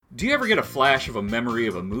Do you ever get a flash of a memory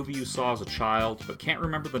of a movie you saw as a child, but can't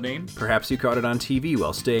remember the name? Perhaps you caught it on TV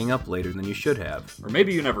while staying up later than you should have. Or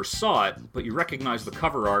maybe you never saw it, but you recognize the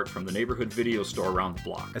cover art from the neighborhood video store around the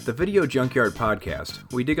block. At the Video Junkyard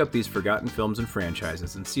Podcast, we dig up these forgotten films and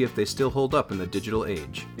franchises and see if they still hold up in the digital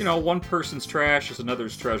age. You know, one person's trash is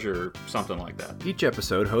another's treasure, something like that. Each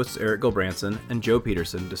episode, hosts Eric Gilbranson and Joe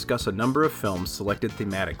Peterson discuss a number of films selected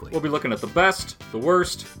thematically. We'll be looking at the best, the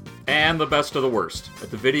worst, and the best of the worst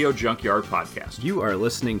at the Video Junkyard Podcast. You are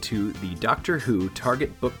listening to the Doctor Who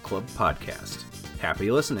Target Book Club Podcast.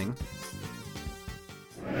 Happy listening.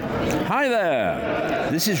 Hi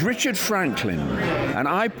there, this is Richard Franklin, and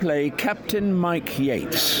I play Captain Mike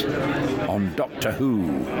Yates on Doctor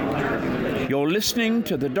Who. You're listening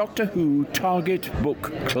to the Doctor Who Target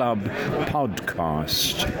Book Club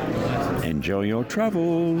podcast. Enjoy your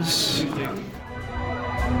travels.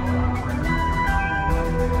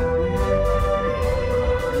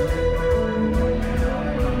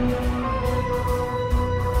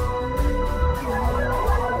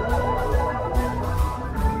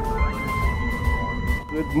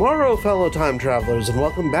 Good morrow, fellow time travelers, and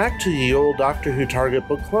welcome back to the old Doctor Who Target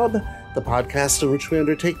Book Club, the podcast in which we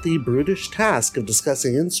undertake the brutish task of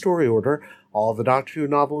discussing in story order all the Doctor Who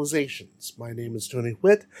novelizations. My name is Tony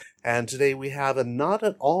Whitt, and today we have a not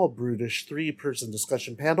at all brutish three-person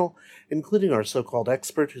discussion panel, including our so-called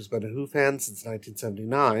expert who's been a Who fan since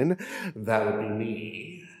 1979. That would be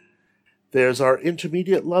me. There's our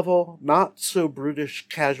intermediate level, not so brutish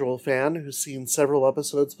casual fan who's seen several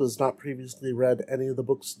episodes but has not previously read any of the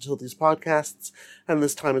books until these podcasts, and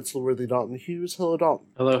this time it's Lworthy Dalton Hughes. Hello, Dalton.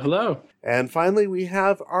 Hello, hello. And finally, we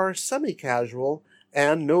have our semi-casual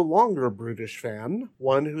and no longer brutish fan,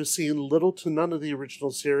 one who has seen little to none of the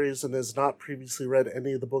original series and has not previously read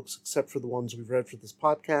any of the books except for the ones we've read for this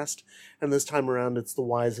podcast, and this time around it's the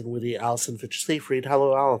wise and witty Alison Fitch-Seyfried.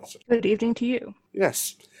 Hello, Alison. Good evening to you.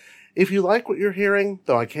 Yes. If you like what you're hearing,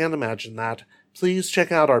 though I can't imagine that, please check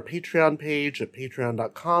out our Patreon page at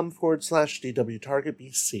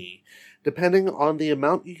patreon.com/DWTargetBC. Depending on the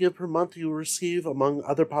amount you give per month, you will receive, among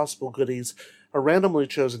other possible goodies, a randomly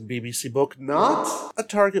chosen BBC book, not a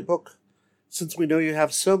Target book. Since we know you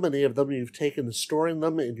have so many of them, you've taken to storing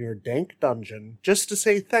them in your dank dungeon, just to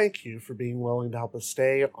say thank you for being willing to help us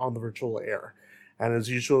stay on the virtual air. And as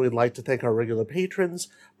usual, we'd like to thank our regular patrons,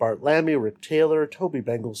 Bart Lammy, Rick Taylor, Toby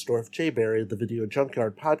Bengelsdorf, Jay Barry, the Video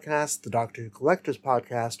Junkyard Podcast, the Doctor Who Collectors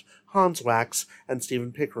Podcast, Hans Wax, and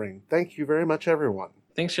Stephen Pickering. Thank you very much, everyone.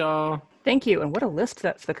 Thanks, y'all. Thank you, and what a list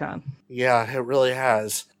that's become. Yeah, it really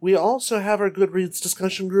has. We also have our Goodreads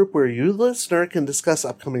discussion group where you, listener, can discuss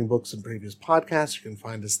upcoming books and previous podcasts. You can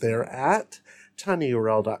find us there at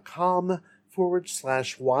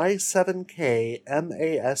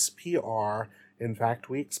tinyurl.com/Y7KMASPR. In fact,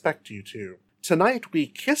 we expect you to. Tonight, we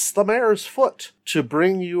kiss the mare's foot to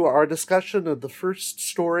bring you our discussion of the first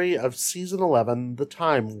story of Season 11, The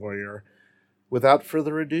Time Warrior. Without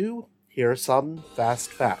further ado, here are some fast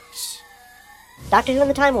facts. Doctor Who and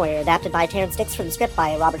the Time Warrior, adapted by Terrance Dicks from the script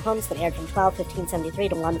by Robert Holmes, that aired from 12/15/73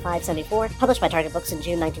 to 1/5/74, published by Target Books in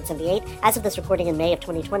June 1978. As of this recording in May of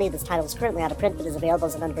 2020, this title is currently out of print but is available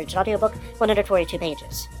as an unabridged audiobook, 142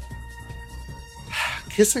 pages.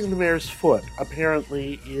 Kissing the mare's foot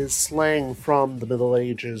apparently is slang from the Middle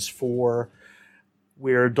Ages for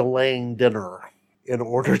we're delaying dinner in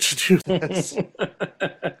order to do this.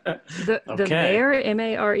 The mayor,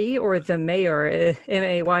 M-A-R-E, or the mayor,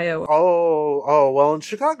 M-A-Y-O? Oh, well, in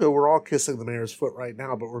Chicago, we're all kissing the mayor's foot right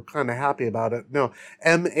now, but we're kind of happy about it. No,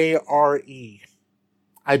 M-A-R-E.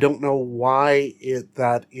 I don't know why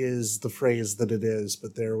that is the phrase that it is,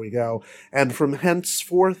 but there we go. And from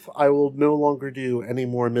henceforth, I will no longer do any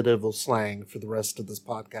more medieval slang for the rest of this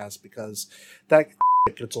podcast because that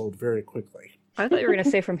gets old very quickly. I thought you were going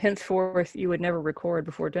to say from henceforth you would never record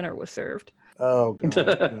before dinner was served. Oh,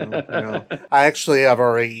 God, no. I actually have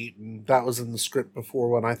already eaten. That was in the script before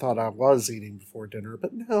when I thought I was eating before dinner,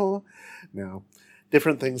 but no.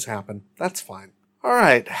 Different things happen. That's fine. All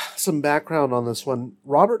right, some background on this one.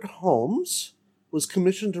 Robert Holmes was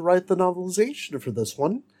commissioned to write the novelization for this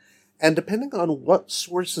one, and depending on what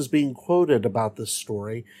source is being quoted about this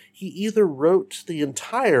story, he either wrote the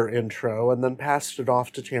entire intro and then passed it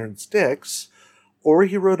off to Terrance Dicks, or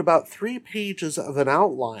he wrote about 3 pages of an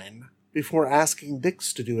outline before asking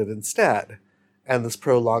Dicks to do it instead. And this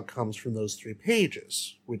prologue comes from those 3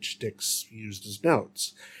 pages, which Dicks used as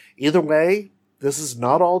notes. Either way, this is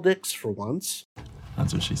not all Dicks for once.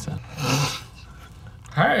 That's what she said.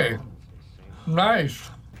 Hey, nice.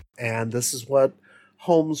 And this is what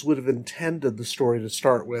Holmes would have intended the story to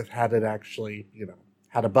start with had it actually,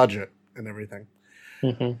 had a budget and everything.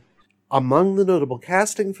 Mm-hmm. Among the notable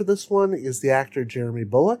casting for this one is the actor Jeremy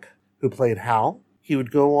Bulloch, who played Hal. He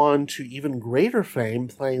would go on to even greater fame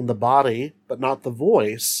playing the body, but not the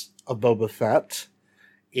voice, of Boba Fett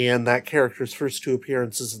in that character's first 2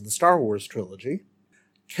 appearances in the Star Wars trilogy.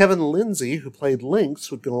 Kevin Lindsay, who played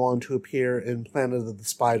Lynx, would go on to appear in Planet of the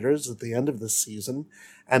Spiders at the end of this season,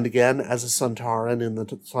 and again as a Sontaran in the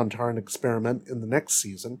Sontaran Experiment in the next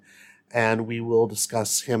season, and we will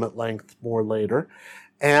discuss him at length more later.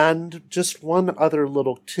 And just one other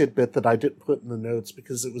little tidbit that I didn't put in the notes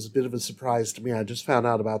because it was a bit of a surprise to me. I just found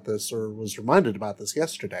out about this, or was reminded about this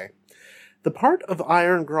yesterday. The part of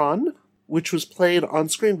Iron Gron, which was played on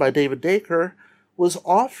screen by David Dacre, was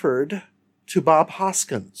offered to Bob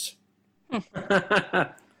Hoskins.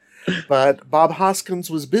 But Bob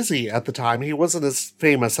Hoskins was busy at the time. He wasn't as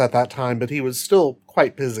famous at that time, but he was still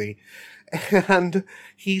quite busy. And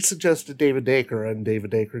he suggested David Dacre, and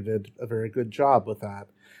David Dacre did a very good job with that.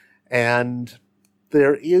 And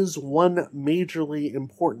there is one majorly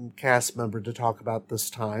important cast member to talk about this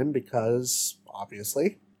time because,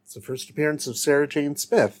 obviously, it's the first appearance of Sarah Jane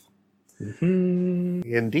Smith. Mm-hmm.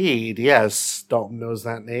 Indeed, yes. Dalton knows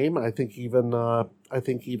that name. I think even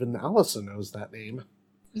Allison knows that name.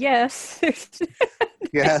 Yes.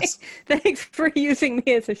 Yes. Thanks for using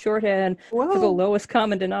me as a shorthand for the lowest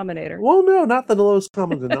common denominator. Well, no, not the lowest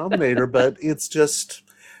common denominator, but it's just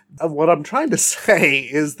what I'm trying to say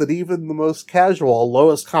is that even the most casual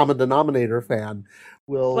lowest common denominator fan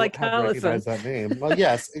will recognize that name. Well,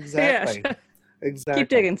 yes, exactly. Yes. Exactly. Keep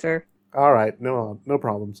digging, sir. All right, no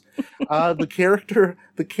problems.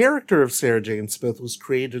 The character of Sarah Jane Smith was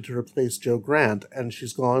created to replace Jo Grant, and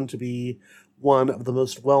she's gone to be one of the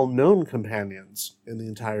most well-known companions in the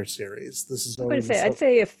entire series. This is I'd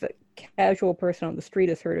say if the casual person on the street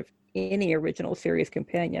has heard of any original series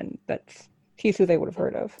companion, she's who they would have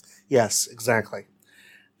heard of. Yes, exactly.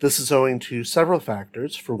 This is owing to several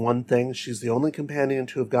factors. For one thing, she's the only companion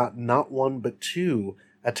to have gotten not 1 but 2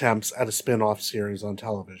 attempts at a spin-off series on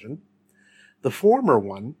television. The former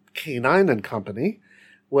one, K9 and Company,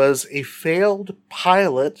 was a failed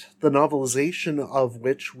pilot, the novelization of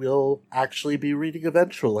which we'll actually be reading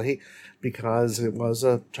eventually, because it was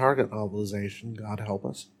a Target novelization, God help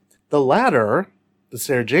us. The latter, The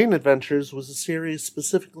Sarah Jane Adventures, was a series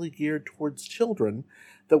specifically geared towards children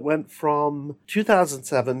that went from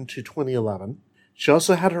 2007 to 2011. She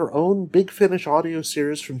also had her own Big Finish audio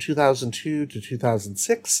series from 2002 to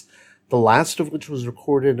 2006, the last of which was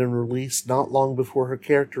recorded and released not long before her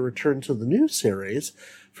character returned to the new series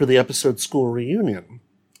for the episode School Reunion,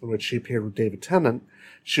 in which she appeared with David Tennant.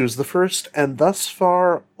 She was the first and thus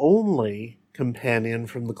far only companion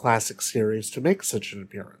from the classic series to make such an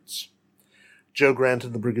appearance. Jo Grant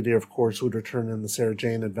and the Brigadier, of course, would return in the Sarah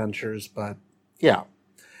Jane Adventures, but yeah.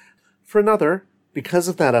 For another, because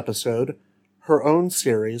of that episode, her own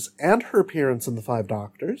series, and her appearance in The Five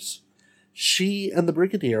Doctors, she and the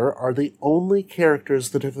Brigadier are the only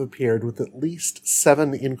characters that have appeared with at least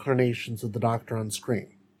 7 incarnations of the Doctor on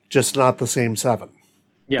screen. Just not the same 7.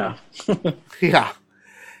 Yeah. Yeah.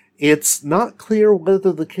 It's not clear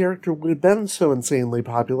whether the character would have been so insanely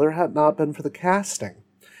popular had it not been for the casting.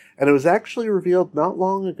 And it was actually revealed not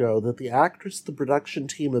long ago that the actress the production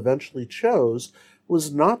team eventually chose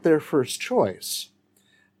was not their first choice.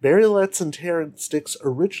 Barry Letts and Terrence Dicks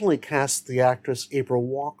originally cast the actress April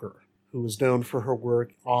Walker, who was known for her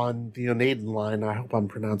work on the Oneiden Line, I hope I'm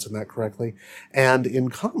pronouncing that correctly, and in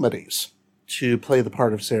comedies, to play the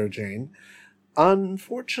part of Sarah Jane.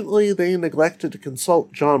 Unfortunately, they neglected to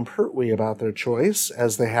consult John Pertwee about their choice,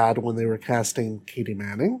 as they had when they were casting Katie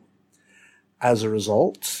Manning. As a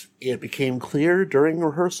result, it became clear during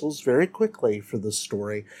rehearsals very quickly for this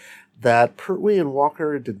story that Pertwee and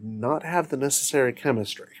Walker did not have the necessary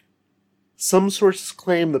chemistry. Some sources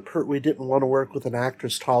claim that Pertwee didn't want to work with an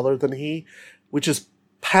actress taller than he, which is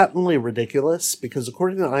patently ridiculous, because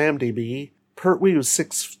according to IMDb, Pertwee was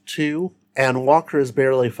 6'2", and Walker is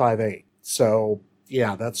barely 5'8". So,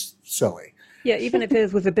 yeah, that's silly. Yeah, even if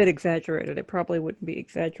his was a bit exaggerated, it probably wouldn't be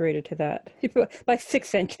exaggerated to that. By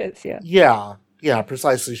 6 inches, yeah. Yeah,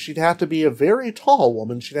 precisely. She'd have to be a very tall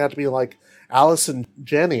woman. She'd have to be like Allison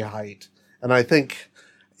Janney height. And I think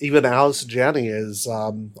even Allison Janney is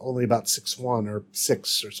only about 6'1" or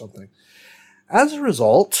 6 or something. As a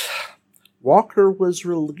result, Walker was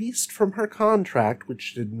released from her contract,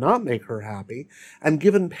 which did not make her happy, and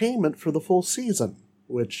given payment for the full season,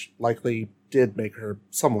 which likely did make her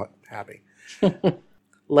somewhat happy.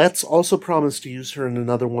 Letts also promised to use her in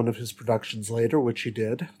another one of his productions later, which he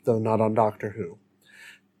did, though not on Doctor Who.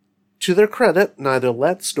 To their credit, neither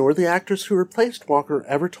Letts nor the actress who replaced Walker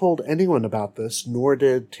ever told anyone about this, nor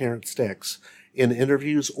did Terrence Dicks. in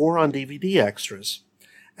interviews or on DVD extras.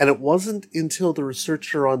 And it wasn't until the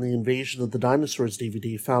researcher on the Invasion of the Dinosaurs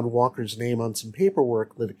DVD found Walker's name on some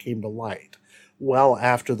paperwork that it came to light, well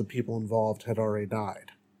after the people involved had already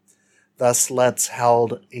died. Thus, Letts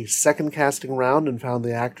held a second casting round and found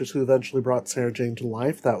the actress who eventually brought Sarah Jane to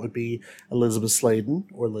life. That would be Elizabeth Sladen,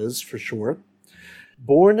 or Liz for short.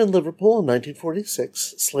 Born in Liverpool in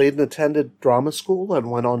 1946, Sladen attended drama school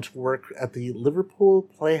and went on to work at the Liverpool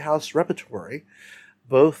Playhouse Repertory,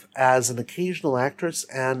 both as an occasional actress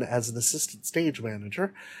and as an assistant stage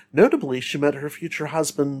manager. Notably, she met her future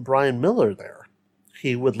husband, Brian Miller, there.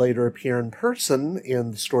 He would later appear in person in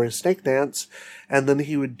the story of Snake Dance, and then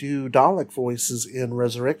he would do Dalek voices in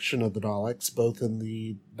Resurrection of the Daleks, both in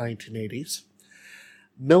the 1980s.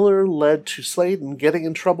 Miller led to Sladen getting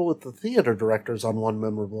in trouble with the theater directors on one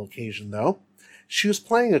memorable occasion, though. She was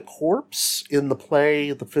playing a corpse in the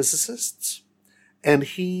play The Physicists, and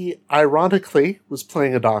he, ironically, was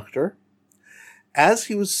playing a doctor. As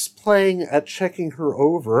he was playing at checking her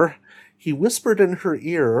over, he whispered in her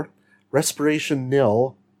ear, "Respiration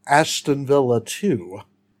nil, Aston Villa 2.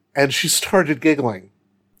 And she started giggling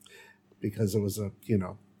because it was a,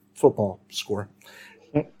 football score.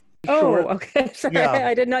 Oh, okay. Sorry, Yeah.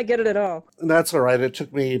 I did not get it at all. That's all right. It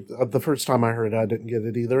took me, the first time I heard it, I didn't get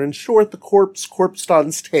it either. In short, the corpse corpsed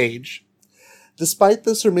on stage. Despite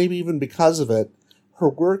this, or maybe even because of it, her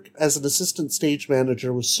work as an assistant stage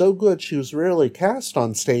manager was so good she was rarely cast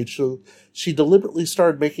on stage, so she deliberately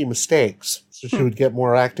started making mistakes so she would get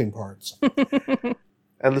more acting parts.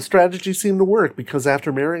 And the strategy seemed to work, because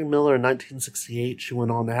after marrying Miller in 1968, she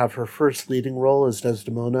went on to have her first leading role as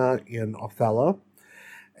Desdemona in Othello,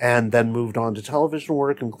 and then moved on to television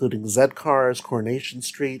work, including Z-Cars, Coronation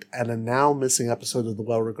Street, and a now missing episode of the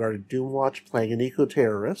well-regarded Doomwatch, playing an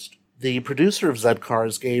eco-terrorist. The producer of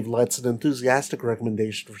Z-Cars gave Letts an enthusiastic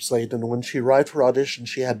recommendation for Sladen, and when she arrived for audition,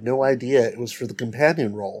 she had no idea it was for the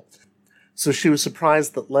companion role. So she was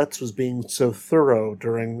surprised that Letts was being so thorough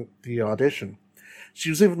during the audition. She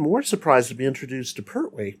was even more surprised to be introduced to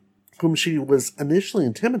Pertwee, whom she was initially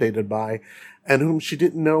intimidated by, and whom she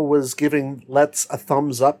didn't know was giving Letts a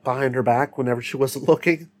thumbs up behind her back whenever she wasn't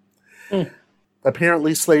looking.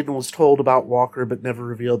 Apparently, Sladen was told about Walker, but never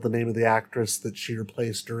revealed the name of the actress that she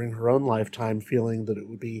replaced during her own lifetime, feeling that it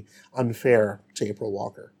would be unfair to April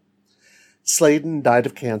Walker. Sladen died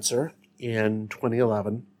of cancer in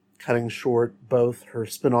 2011, cutting short both her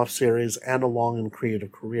spin-off series and a long and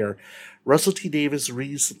creative career. Russell T. Davies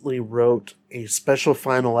recently wrote a special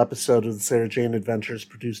final episode of the Sarah Jane Adventures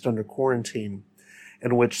produced under quarantine,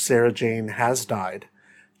 in which Sarah Jane has died,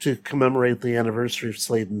 to commemorate the anniversary of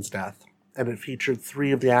Sladen's death. And it featured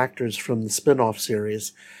 3 of the actors from the spin-off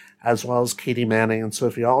series, as well as Katie Manning and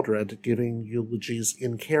Sophie Aldred, giving eulogies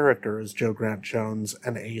in character as Jo Grant Jones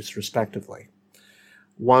and Ace, respectively.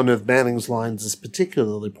 One of Manning's lines is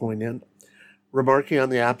particularly poignant. Remarking on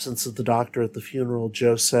the absence of the doctor at the funeral,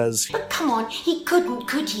 Jo says, "Come on, he couldn't,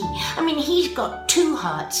 could he? I mean, he's got 2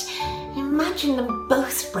 hearts. Imagine them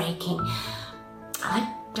both breaking.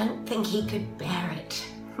 I don't think he could bear it."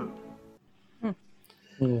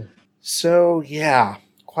 So, yeah,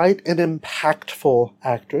 quite an impactful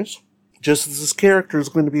actress. Just as this character is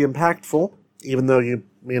going to be impactful, even though you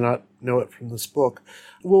may not know it from this book.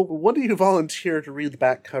 Well, what do you volunteer to read the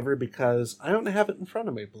back cover? Because I don't have it in front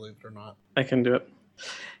of me, believe it or not. I can do it.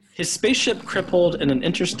 His spaceship crippled in an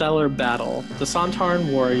interstellar battle, the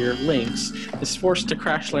Sontaran warrior, Lynx, is forced to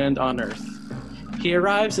crash land on Earth. He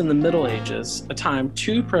arrives in the Middle Ages, a time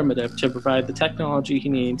too primitive to provide the technology he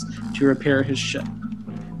needs to repair his ship.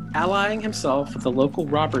 Allying himself with the local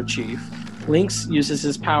robber chief, Lynx uses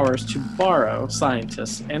his powers to borrow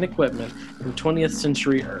scientists and equipment from 20th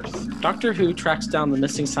century Earth. Doctor Who tracks down the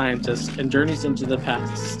missing scientists and journeys into the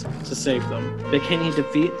past to save them. But can he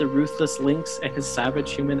defeat the ruthless Lynx and his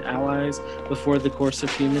savage human allies before the course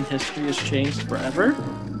of human history is changed forever?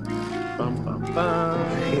 Bum, bum,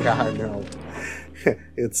 bum. Yeah, I know.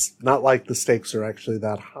 It's not like the stakes are actually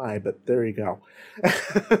that high, but there you go.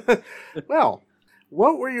 Well,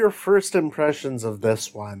 what were your first impressions of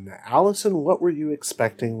this one? Allison, what were you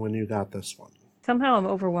expecting when you got this one? Somehow I'm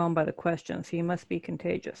overwhelmed by the questions. He must be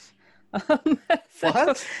contagious.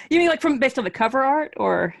 What? You mean like based on the cover art,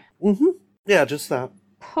 or? Mm-hmm. Yeah, just that.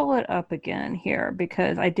 Pull it up again here,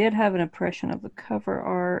 because I did have an impression of the cover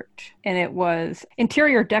art, and it was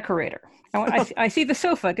interior decorator. I see the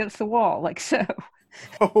sofa against the wall, like so.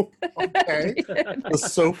 Oh, okay. The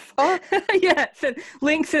sofa? Yes, and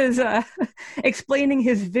Lynx is explaining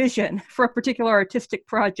his vision for a particular artistic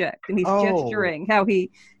project, and he's gesturing how he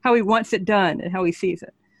wants it done and how he sees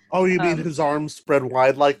it. Oh, you mean his arms spread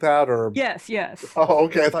wide like that, or? Yes, yes. Oh,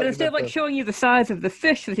 okay. I thought But you instead of meant like showing you the size of the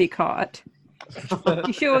fish that he caught,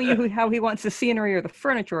 he's showing you how he wants the scenery or the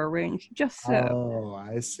furniture arranged, just so. Oh,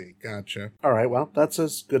 I see. Gotcha. All right. Well, that's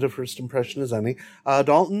as good a first impression as any.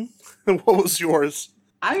 Dalton, what was yours?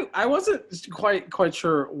 I wasn't quite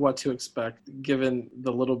sure what to expect, given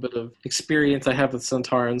the little bit of experience I have with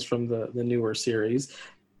Centaurans from the newer series.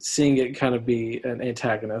 Seeing it kind of be an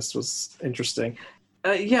antagonist was interesting.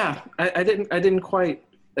 I didn't quite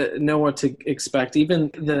know what to expect.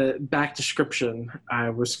 Even the back description,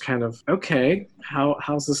 I was kind of, okay,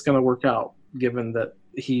 how's this going to work out, given that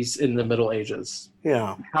he's in the Middle Ages?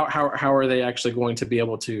 Yeah. How are they actually going to be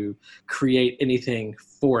able to create anything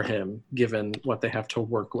for him, given what they have to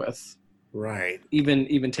work with? Right.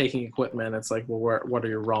 Even taking equipment, it's like, well, what are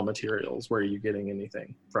your raw materials? Where are you getting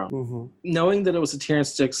anything from? Mm-hmm. Knowing that it was a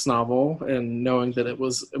Terrence Dicks novel, and knowing that it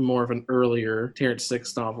was more of an earlier Terrence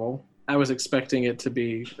Dicks novel, I was expecting it to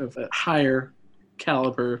be of a higher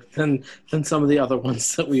caliber than some of the other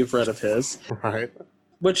ones that we've read of his. Right.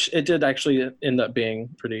 Which it did actually end up being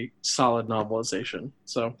pretty solid novelization.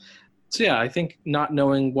 So yeah, I think not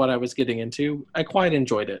knowing what I was getting into, I quite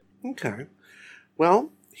enjoyed it. Okay.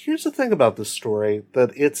 Well, here's the thing about this story,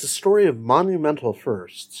 that it's a story of monumental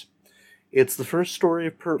firsts. It's the first story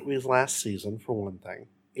of Pertwee's last season, for one thing.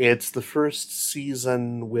 It's the first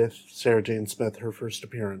season with Sarah Jane Smith, her first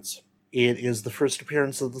appearance. It is the first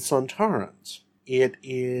appearance of the Sontarans. It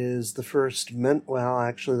is the first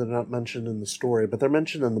actually they're not mentioned in the story, but they're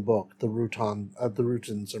mentioned in the book. The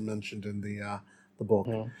Rutans are mentioned in the book.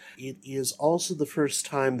 Yeah. It is also the first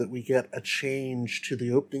time that we get a change to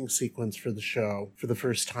the opening sequence for the show for the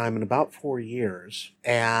first time in about 4 years.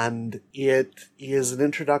 And it is an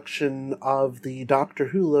introduction of the Doctor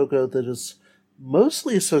Who logo that is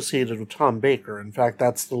mostly associated with Tom Baker. In fact,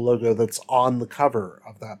 that's the logo that's on the cover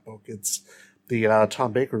of that book. It's the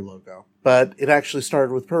Tom Baker logo. But it actually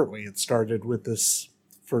started with Pertwee. It started with this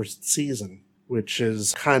first season, which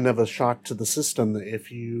is kind of a shock to the system.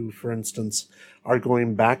 If you, for instance, are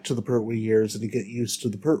going back to the Pertwee years and you get used to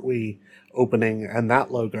the Pertwee opening and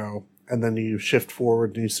that logo, and then you shift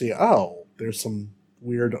forward and you see, oh, there's some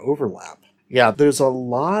weird overlap. Yeah, there's a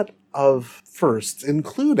lot of firsts,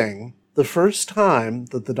 including the first time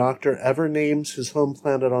that the Doctor ever names his home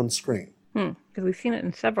planet on screen. Because we've seen it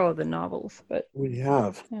in several of the novels, but we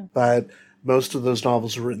have. Yeah. But most of those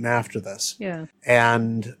novels were written after this. Yeah.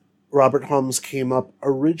 And Robert Holmes came up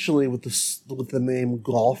originally with the name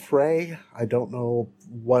Gallifrey. I don't know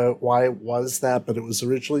why it was that, but it was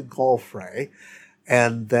originally Gallifrey.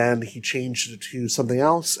 And then he changed it to something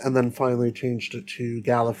else, and then finally changed it to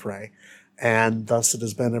Gallifrey. And thus it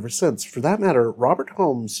has been ever since. For that matter, Robert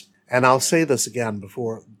Holmes, and I'll say this again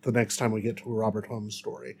before the next time we get to a Robert Holmes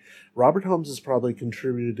story, Robert Holmes has probably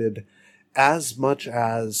contributed as much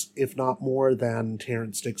as, if not more than,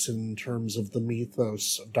 Terrence Dicks in terms of the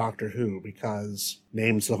mythos of Doctor Who, because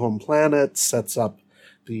names the home planet, sets up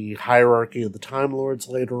the hierarchy of the Time Lords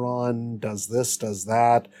later on, does this, does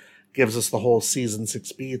that, gives us the whole Season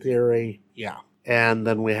 6B theory. Yeah. And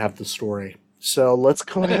then we have the story. So let's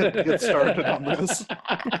go ahead and get started on this.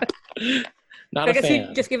 I guess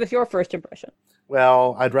you just give us your first impression.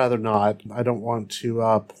 Well, I'd rather not. I don't want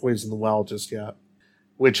to poison the well just yet.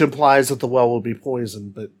 Which implies that the well will be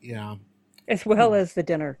poisoned, but yeah. As well as the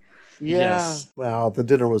dinner. Yeah. Yes. Well, the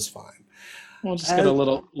dinner was fine. We'll just get a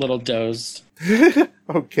little dozed.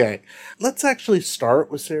 Okay. Let's actually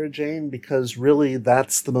start with Sarah Jane, because really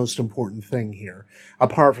that's the most important thing here.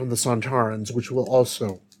 Apart from the Sontarans, which we'll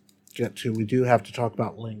also get to. We do have to talk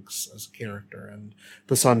about Lynx as a character and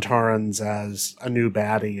the Sontarans as a new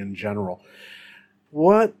baddie in general.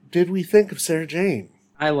 What did we think of Sarah Jane?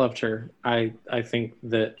 I loved her. I think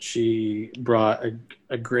that she brought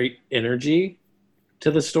a great energy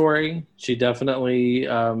to the story. She definitely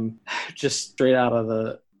just straight out of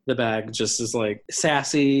the bag, just is like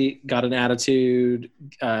sassy, got an attitude,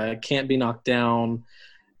 can't be knocked down.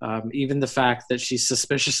 Even the fact that she's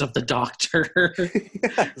suspicious of the Doctor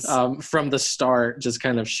yes. From the start just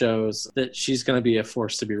kind of shows that she's going to be a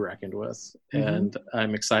force to be reckoned with. Mm-hmm. And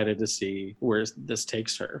I'm excited to see where this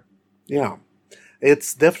takes her. Yeah.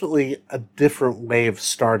 It's definitely a different way of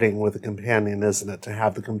starting with a companion, isn't it? To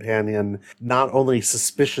have the companion not only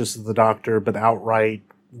suspicious of the Doctor, but outright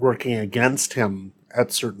working against him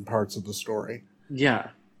at certain parts of the story. Yeah.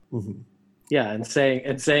 Mm-hmm. Yeah, and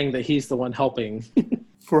saying that he's the one helping.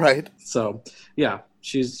 Right. So, yeah,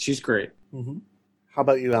 she's great. Mm-hmm. How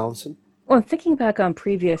about you, Allison? Well, thinking back on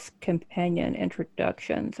previous companion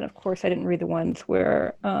introductions, and of course I didn't read the ones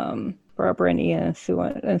where Barbara and Ian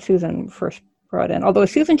and Susan first brought in. Although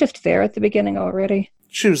is Susan just there at the beginning already?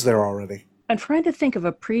 She was there already. I'm trying to think of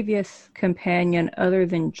a previous companion other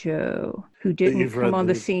than Joe who didn't come on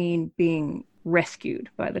the scene being rescued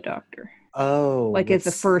by the Doctor. Oh. Like as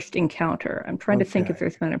the first encounter. I'm trying to think if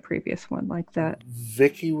there's been a previous one like that.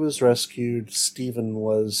 Vicky was rescued. Stephen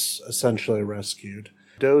was essentially rescued.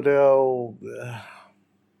 Dodo,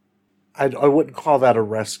 I wouldn't call that a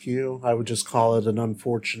rescue. I would just call it an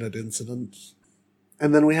unfortunate incident.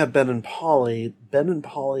 And then we have Ben and Polly. Ben and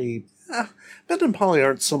Polly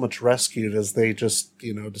aren't so much rescued as they just,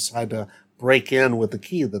 decide to break in with the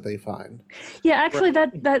key that they find. Yeah, actually,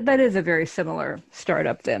 that is a very similar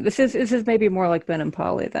startup then. This is maybe more like Ben and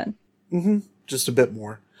Polly then. Mm-hmm. Just a bit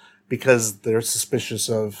more. Because they're suspicious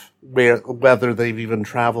of whether they've even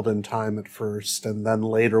traveled in time at first, and then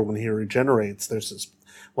later when he regenerates,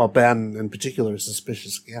 Ben in particular is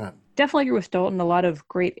suspicious again. Definitely agree with Dalton. A lot of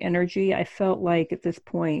great energy. I felt like at this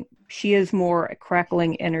point, she is more a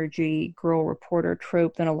crackling energy girl reporter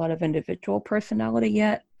trope than a lot of individual personality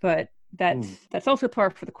yet, but that's also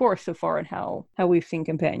par for the course so far in how we've seen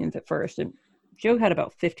companions at first. And Joe had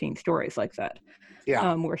about 15 stories like that.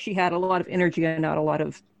 Yeah. Where she had a lot of energy and not a lot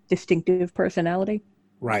of distinctive personality.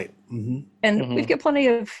 Right. Mm-hmm. And we've got plenty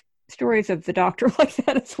of stories of the Doctor like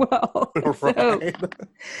that as well. Right.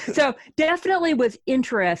 So definitely was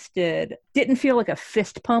interested. Didn't feel like a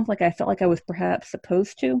fist pump like I felt like I was perhaps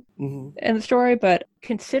supposed to in the story, but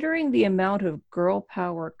considering the amount of girl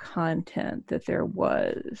power content that there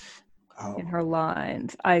was in her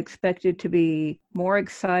lines, I expected to be more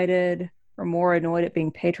excited or more annoyed at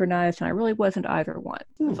being patronized, and I really wasn't either one.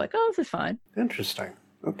 I was like, oh, this is fine. Interesting.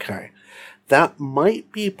 Okay. That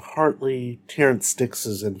might be partly Terrence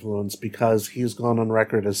Dicks's influence, because he's gone on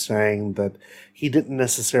record as saying that he didn't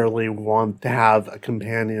necessarily want to have a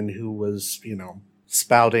companion who was,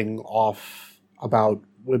 spouting off about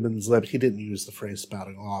women's lips. He didn't use the phrase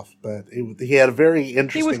spouting off, but he had a very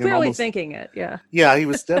interesting... He was clearly thinking it, yeah. Yeah, he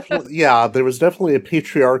was definitely... there was definitely a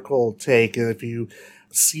patriarchal take, and if you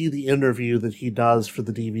see the interview that he does for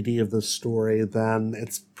the DVD of this story, then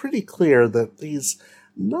it's pretty clear that he's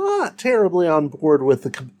not terribly on board with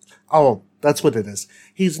that's what it is.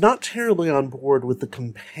 He's not terribly on board with the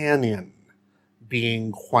companion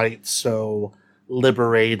being quite so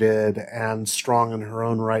liberated and strong in her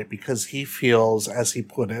own right, because he feels, as he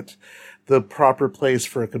put it, the proper place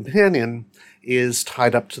for a companion is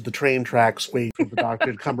tied up to the train tracks waiting for the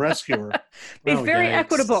Doctor to come rescue her. He's very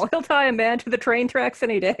equitable. He'll tie a man to the train tracks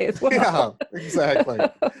any day as well. Yeah, exactly.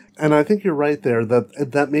 And I think you're right there,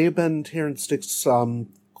 that may have been Terrence Dicks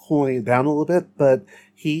cooling it down a little bit, but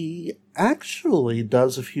he actually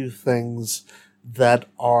does a few things that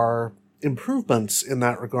are improvements in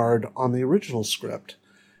that regard on the original script.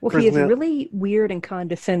 Well, he is really weird and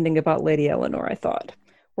condescending about Lady Eleanor, I thought.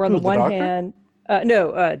 Where on the one hand...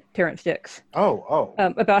 Terrence Dicks.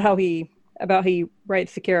 About how he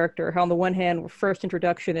writes the character. How on the one hand, first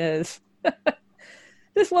introduction is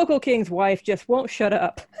this local king's wife just won't shut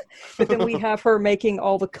up, but then we have her making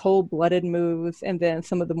all the cold-blooded moves, and then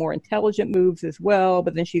some of the more intelligent moves as well.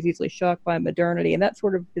 But then she's easily shocked by modernity, and that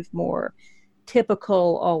sort of is more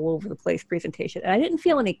typical all over the place presentation. And I didn't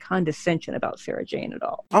feel any condescension about Sarah Jane at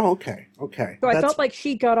all. Oh, okay. So I felt like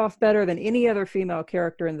she got off better than any other female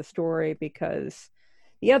character in the story, because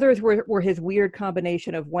the others were his weird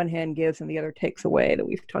combination of one hand gives and the other takes away that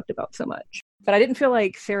we've talked about so much. But I didn't feel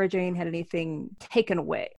like Sarah Jane had anything taken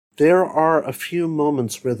away. There are a few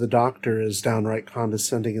moments where the Doctor is downright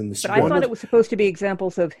condescending in the story. But I thought it was supposed to be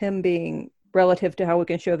examples of him being relative to how we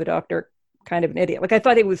can show the Doctor kind of an idiot. Like, I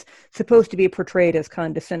thought it was supposed to be portrayed as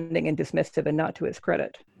condescending and dismissive and not to his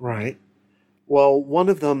credit. Right. Well, one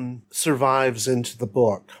of them survives into the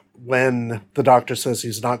book when the Doctor says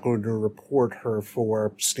he's not going to report her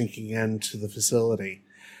for sneaking into the facility.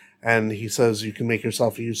 And he says, you can make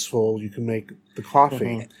yourself useful, you can make the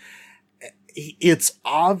coffee. It's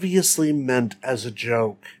obviously meant as a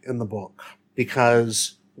joke in the book,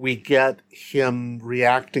 because we get him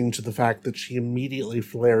reacting to the fact that she immediately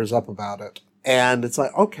flares up about it. And it's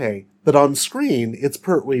like, okay, but on screen, it's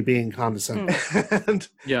Pertwee being condescending. And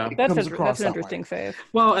that's an interesting save.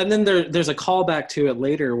 Well, and then there's a callback to it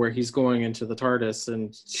later where he's going into the TARDIS,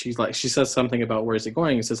 and she says something about where's he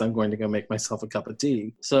going. He says, I'm going to go make myself a cup of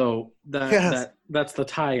tea. So that's the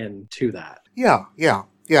tie-in to that. Yeah.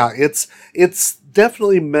 It's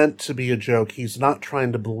definitely meant to be a joke. He's not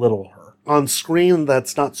trying to belittle her. On screen,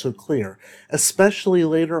 that's not so clear, especially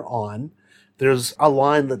later on. There's a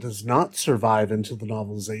line that does not survive into the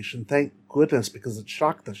novelization. Thank goodness, because it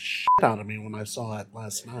shocked the shit out of me when I saw it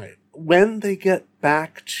last night. When they get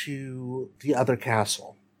back to the other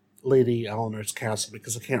castle, Lady Eleanor's castle,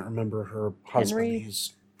 because I can't remember her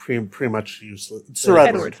husband. pretty much useless. Sir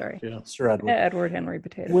Edward, sorry. Yeah. Sir Edward. Edward Henry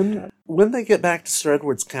Potato. When they get back to Sir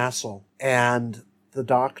Edward's castle and the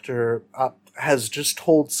doctor has just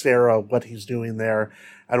told Sarah what he's doing there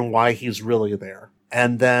and why he's really there.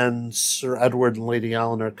 And then Sir Edward and Lady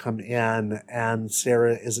Eleanor come in and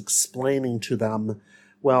Sarah is explaining to them,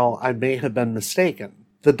 well, I may have been mistaken.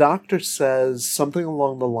 The doctor says something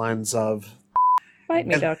along the lines of, "Fight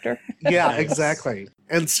me, doctor." Yeah, exactly.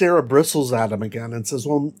 And Sarah bristles at him again and says,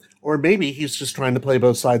 well, or maybe he's just trying to play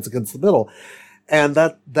both sides against the middle. And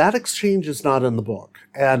that exchange is not in the book.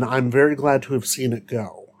 And I'm very glad to have seen it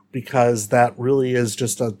go, because that really is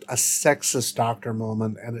just a sexist doctor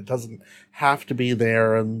moment, and it doesn't have to be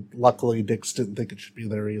there. And luckily, Dix didn't think it should be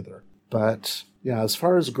there either. But yeah, as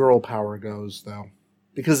far as girl power goes, though,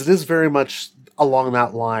 because it is very much along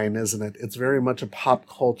that line, isn't it? It's very much a pop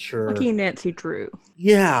culture. Lucky Nancy Drew.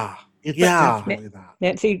 Yeah. Yeah.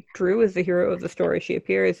 Nancy Drew is the hero of the story she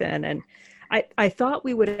appears in. And I thought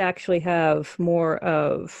we would actually have more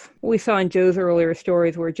of what we saw in Jo's earlier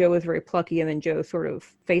stories, where Jo is very plucky and then Jo sort of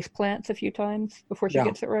face plants a few times before she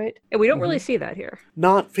gets it right. And we don't really see that here.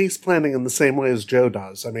 Not face planting in the same way as Jo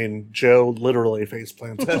does. I mean, Jo literally face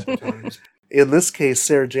plants a few times. In this case,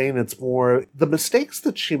 Sarah Jane, it's more the mistakes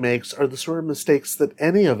that she makes are the sort of mistakes that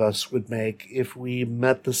any of us would make if we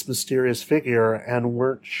met this mysterious figure and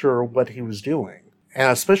weren't sure what he was doing.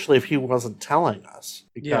 And especially if he wasn't telling us.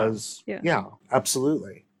 Because, yeah,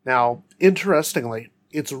 absolutely. Now, interestingly,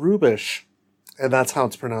 it's Rubish, and that's how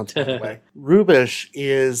it's pronounced, by the way. Rubish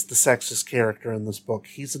is the sexist character in this book.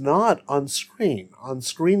 He's not on screen. On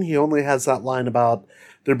screen, he only has that line about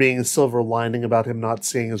there being a silver lining about him not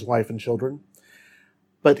seeing his wife and children.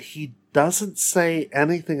 But he doesn't say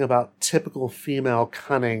anything about typical female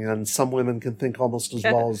cunning, and some women can think almost as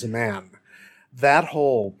well as a man. That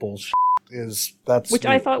whole bullshit which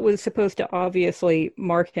I thought was supposed to obviously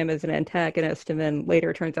mark him as an antagonist, and then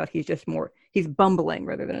later it turns out he's bumbling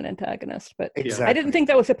rather than an antagonist. But exactly. I didn't think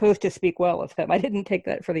that was supposed to speak well of him. I didn't take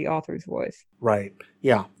that for the author's voice. Right.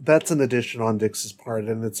 Yeah, that's an addition on Dix's part,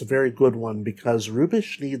 and it's a very good one, because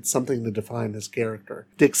Rubish needs something to define his character.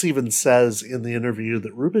 Dix even says in the interview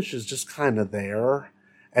that Rubish is just kind of there,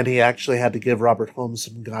 and he actually had to give Robert Holmes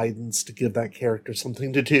some guidance to give that character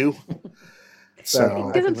something to do. So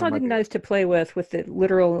it gives him something nice to play with the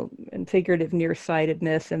literal and figurative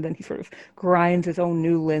nearsightedness, and then he sort of grinds his own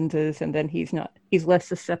new lenses, and then he's less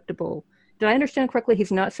susceptible. Did I understand correctly?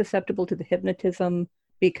 He's not susceptible to the hypnotism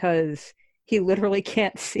because he literally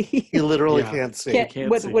can't see. He literally can't see.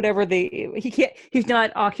 He's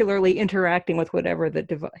not ocularly interacting with whatever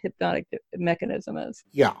the hypnotic mechanism is.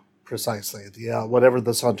 Yeah, precisely. Yeah, whatever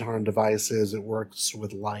the Sontaran device is, it works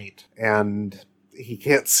with light, and he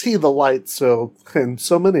can't see the light in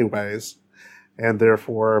so many ways, and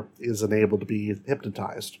therefore is unable to be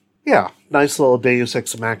hypnotized. Yeah, nice little Deus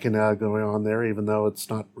Ex Machina going on there, even though it's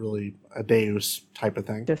not really a Deus type of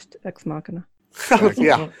thing. Just Ex Machina.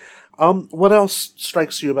 Yeah. What else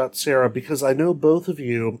strikes you about Sarah? Because I know both of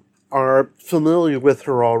you are familiar with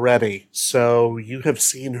her already, so you have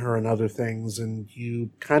seen her in other things, and you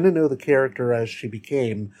kind of know the character as she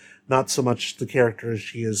became, not so much the character as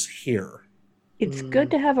she is here. It's good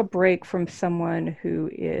to have a break from someone who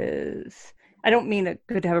is... I don't mean it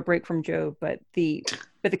good to have a break from Jo, but the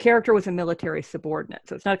character was a military subordinate.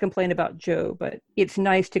 So it's not a complaint about Jo, but it's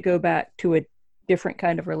nice to go back to a different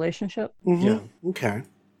kind of relationship. Mm-hmm. Yeah. Okay.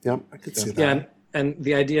 Yep, I could see that. Yeah, and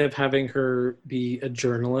the idea of having her be a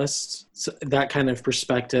journalist, so that kind of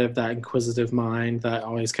perspective, that inquisitive mind, that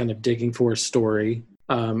always kind of digging for a story,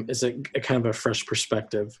 is a kind of a fresh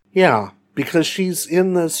perspective. Yeah. Because she's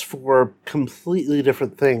in this for completely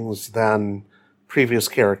different things than previous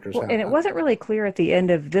characters have. And it wasn't really clear at the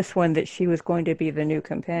end of this one that she was going to be the new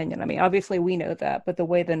companion. I mean, obviously we know that, but the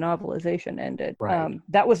way the novelization ended,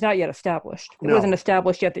 that was not yet established. It wasn't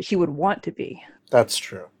established yet that she would want to be. That's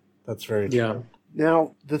true. That's very true. Yeah.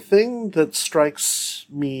 Now, the thing that strikes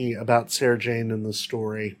me about Sarah Jane in this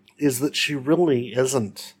story is that she really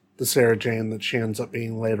isn't the Sarah Jane that she ends up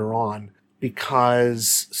being later on.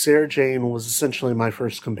 Because Sarah Jane was essentially my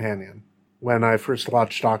first companion when I first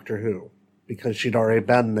watched Doctor Who, because she'd already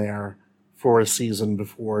been there for a season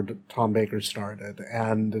before Tom Baker started.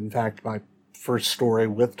 And in fact, my first story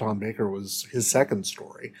with Tom Baker was his second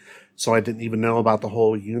story. So I didn't even know about the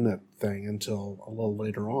whole unit thing until a little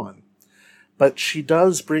later on. But she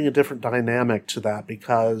does bring a different dynamic to that,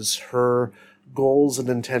 because her goals and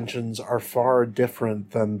intentions are far different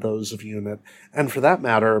than those of UNIT. And for that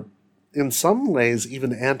matter, in some ways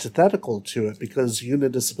even antithetical to it, because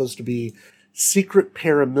UNIT is supposed to be secret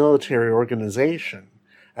paramilitary organization,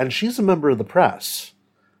 and she's a member of the press.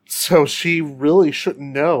 So she really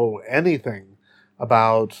shouldn't know anything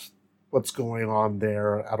about what's going on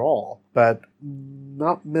there at all. But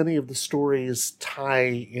not many of the stories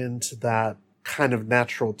tie into that kind of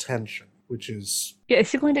natural tension, which is... Yeah, is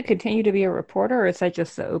she going to continue to be a reporter, or is that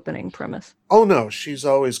just the opening premise? Oh, no, she's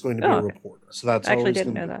always going to be a reporter. So that's I actually always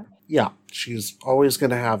didn't gonna know that. Yeah, she's always going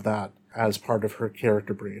to have that as part of her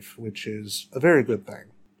character brief, which is a very good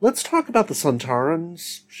thing. Let's talk about the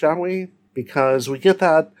Sontarans, shall we? Because we get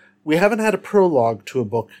that... We haven't had a prologue to a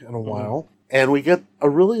book in a while, and we get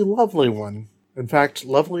a really lovely one. In fact,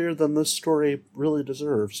 lovelier than this story really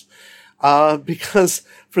deserves. Because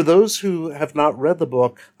for those who have not read the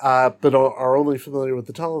book, but are only familiar with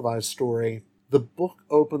the televised story, the book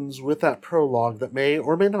opens with that prologue that may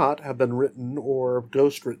or may not have been written or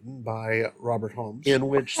ghostwritten by Robert Holmes, in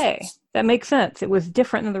which... Hey, that makes sense. It was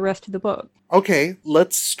different than the rest of the book. Okay,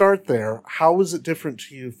 let's start there. How was it different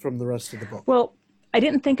to you from the rest of the book? Well, I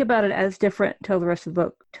didn't think about it as different till the rest of the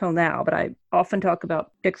book, till now, but I often talk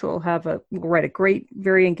about Dix will write a great,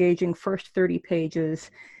 very engaging first 30 pages,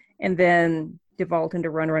 and then devolve into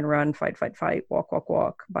run, fight,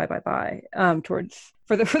 walk, bye,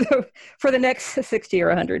 for the next 60 or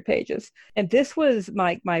 100 pages. And this was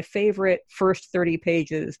my favorite first 30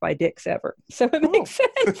 pages by Dix ever. So it makes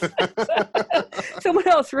sense. Someone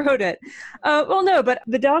else wrote it. Well, no, but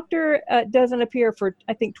the Doctor doesn't appear for,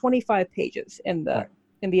 I think, 25 pages in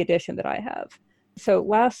the edition that I have. So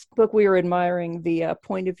last book we were admiring the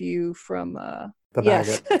point of view from the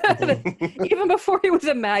maggot. Even before he was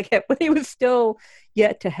a maggot, when he was still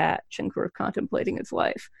yet to hatch and sort of contemplating his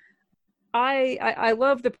life. I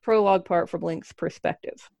love the prologue part from Link's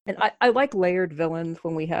perspective. And I like layered villains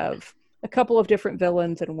when we have a couple of different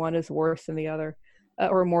villains and one is worse than the other,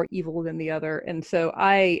 or more evil than the other. And so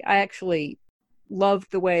I actually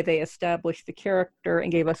loved the way they established the character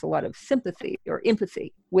and gave us a lot of sympathy or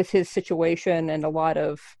empathy with his situation, and a lot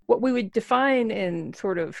of what we would define in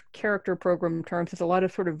sort of character program terms as a lot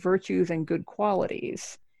of sort of virtues and good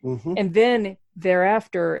qualities. Mm-hmm. And then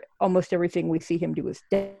thereafter, almost everything we see him do is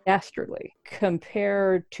dastardly.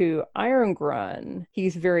 Compared to Irongron,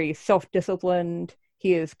 he's very self-disciplined.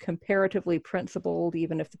 He is comparatively principled,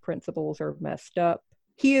 even if the principles are messed up.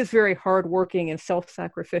 He is very hardworking and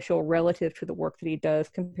self-sacrificial relative to the work that he does,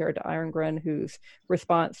 compared to Irongron, whose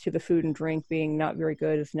response to the food and drink being not very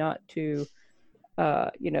good is not to,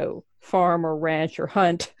 farm or ranch or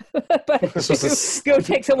hunt, but to go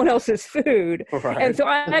take someone else's food. Right. And so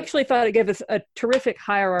I actually thought it gave us a terrific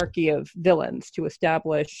hierarchy of villains to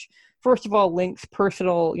establish. First of all, Link's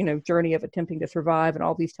personal, journey of attempting to survive, and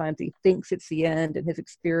all these times he thinks it's the end, and his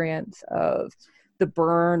experience of the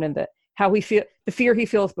burn and how he feel, the fear he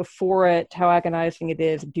feels before it, how agonizing it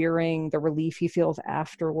is during, the relief he feels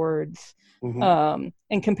afterwards, and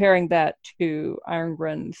comparing that to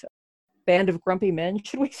Irongron's band of grumpy men,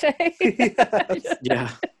 should we say?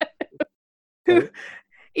 Yeah.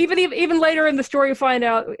 Even later in the story, we find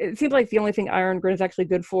out it seems like the only thing Irongron is actually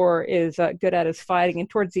good for is good at his fighting. And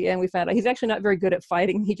towards the end, we found out he's actually not very good at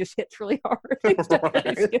fighting. He just hits really hard. He's not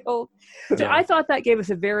very skilled. So I thought that gave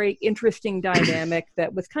us a very interesting dynamic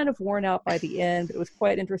that was kind of worn out by the end. But it was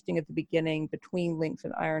quite interesting at the beginning between Lynx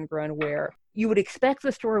and Irongron, where you would expect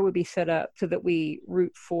the story would be set up so that we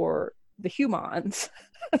root for the humans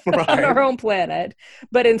on our own planet,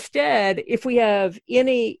 but instead, if we have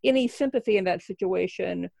any sympathy in that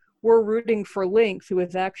situation, we're rooting for Lynx, who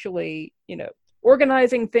is actually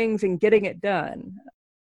organizing things and getting it done,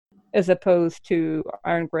 as opposed to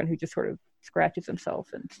Irongron, who just sort of scratches himself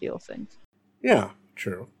and steals things. Yeah,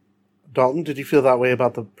 true. Dalton, did you feel that way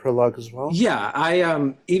about the prologue as well? Yeah,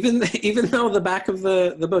 I even though the back of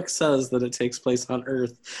the book says that it takes place on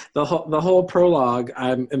Earth, the whole prologue,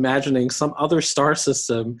 I'm imagining some other star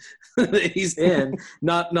system that he's in.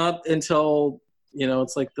 not until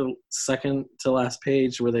it's like the second to last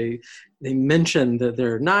page where they mention that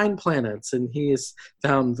there are 9 planets and he has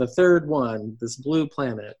found the third one. This blue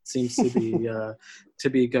planet seems to be to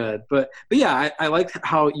be good, but yeah, I like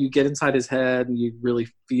how you get inside his head and you really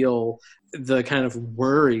feel the kind of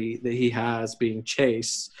worry that he has being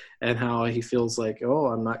chased, and how he feels like, oh,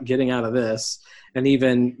 I'm not getting out of this. And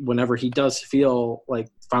even whenever he does feel like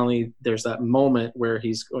finally there's that moment where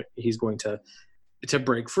he's going to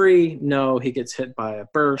break free, no, he gets hit by a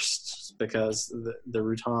burst because the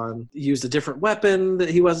Rutan used a different weapon that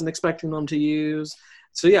he wasn't expecting them to use.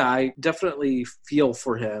 So yeah, I definitely feel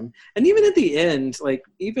for him. And even at the end, like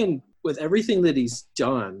even with everything that he's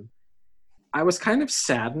done, I was kind of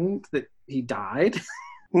saddened that he died.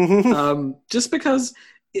 Just because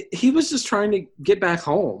he was just trying to get back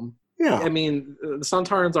home. Yeah. I mean, the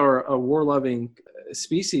Sontarans are a war-loving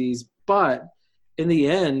species, but in the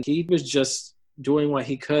end, he was just doing what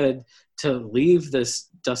he could to leave this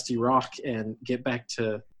dusty rock and get back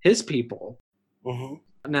to his people.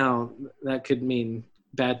 Mm-hmm. Now, that could mean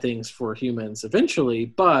bad things for humans eventually,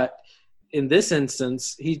 but in this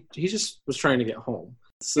instance, he just was trying to get home.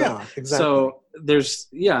 So, yeah, exactly. So there's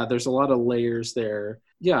a lot of layers there.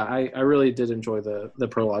 Yeah, I really did enjoy the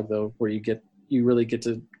prologue, though, where you really get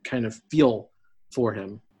to kind of feel for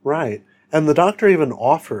him. Right. And the Doctor even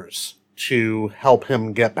offers to help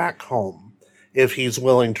him get back home if he's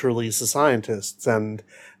willing to release the scientists. And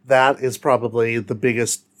that is probably the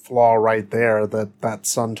biggest flaw right there, that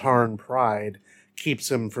Sontaran pride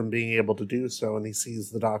keeps him from being able to do so, and he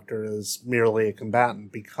sees the Doctor as merely a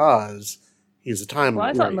combatant because he's a Time Lord. Well,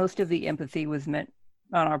 I thought most of the empathy was meant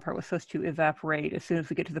on our part was supposed to evaporate as soon as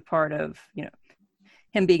we get to the part of,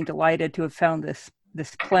 him being delighted to have found this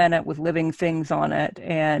planet with living things on it,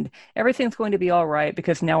 and everything's going to be all right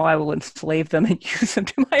because now I will enslave them and use them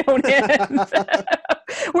to my own ends.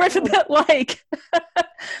 Where it's a bit like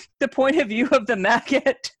the point of view of the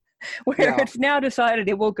maggot, where it's now decided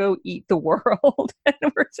it will go eat the world, and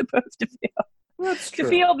we're supposed to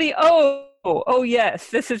feel the oh yes,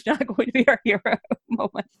 this is not going to be our hero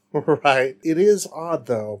moment. Right. It is odd,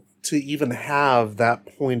 though, to even have that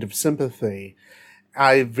point of sympathy.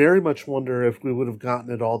 I very much wonder if we would have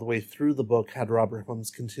gotten it all the way through the book had Robert Holmes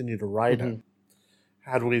continued to write it.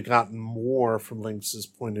 Had we gotten more from Lynx's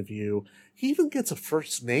point of view. He even gets a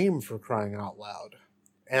first name, for crying out loud.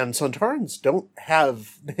 And Sontarans don't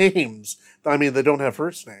have names. I mean, they don't have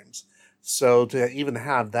first names. So to even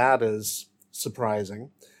have that is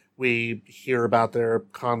surprising. We hear about their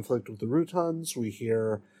conflict with the Rutons. We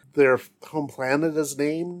hear their home planet is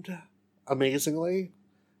named, amazingly.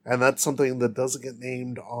 And that's something that doesn't get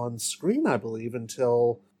named on screen, I believe,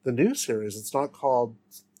 until the new series. It's not called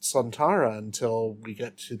Sontarra until we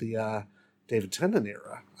get to the David Tennant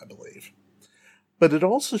era, I believe. But it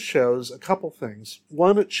also shows a couple things.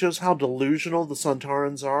 One, it shows how delusional the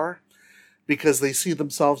Sontarans are, because they see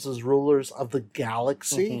themselves as rulers of the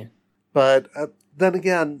galaxy. But then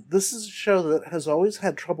again, this is a show that has always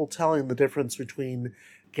had trouble telling the difference between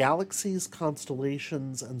galaxies,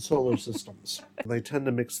 constellations, and solar systems. They tend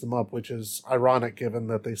to mix them up, which is ironic given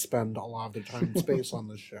that they spend a lot of their time in space on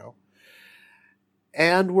this show.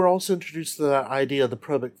 And we're also introduced to the idea of the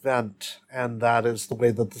probic vent, and that is the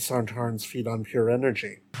way that the Sontarans feed on pure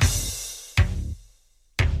energy.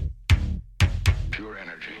 Pure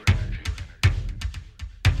energy.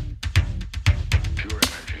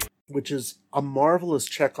 Which is a marvelous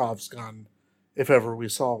Chekhov's gun, if ever we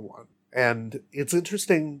saw one. And it's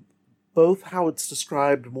interesting both how it's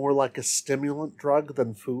described more like a stimulant drug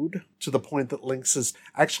than food, to the point that Lynx is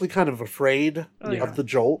actually kind of afraid of the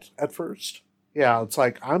jolt at first. Yeah, it's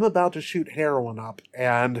like, I'm about to shoot heroin up,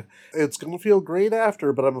 and it's going to feel great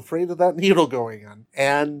after, but I'm afraid of that needle going in.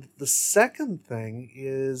 And the second thing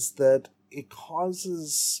is that it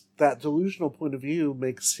causes that delusional point of view,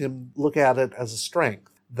 makes him look at it as a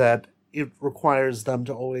strength, that it requires them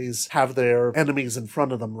to always have their enemies in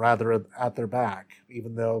front of them rather at their back,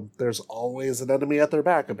 even though there's always an enemy at their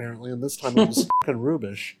back, apparently, and this time it was fucking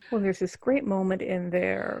Rubish. Well, there's this great moment in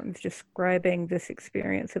there describing this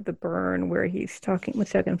experience of the burn where he's talking,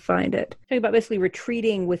 let's see if I can find it, talking about basically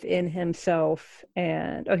retreating within himself,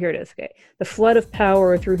 and, oh, here it is, okay. The flood of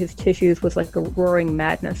power through his tissues was like a roaring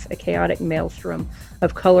madness, a chaotic maelstrom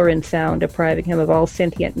of color and sound, depriving him of all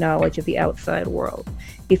sentient knowledge of the outside world.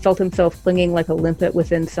 He felt himself clinging like a limpet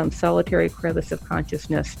within some solitary crevice of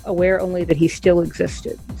consciousness, aware only that he still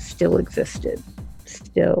existed.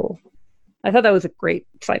 I thought that was a great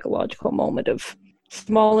psychological moment of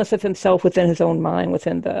smallness of himself within his own mind,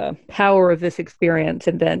 within the power of this experience.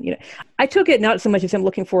 And then, I took it not so much as him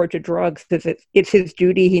looking forward to drugs, because it's his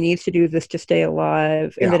duty. He needs to do this to stay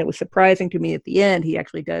alive. And then it was surprising to me at the end, he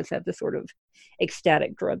actually does have this sort of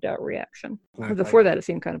ecstatic, drugged out reaction. Before that, it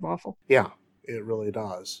seemed kind of awful. Yeah. It really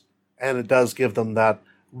does. And it does give them that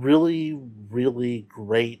really, really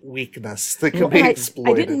great weakness that can be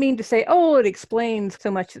exploited. I didn't mean to say, it explains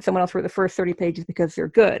so much that someone else wrote the first 30 pages because they're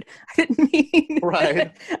good. I didn't mean...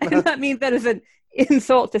 Right. I did not mean that as an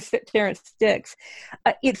insult to Terrence Dicks.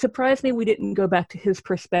 It surprised me we didn't go back to his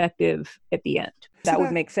perspective at the end. That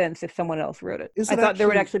would make sense if someone else wrote it. I thought there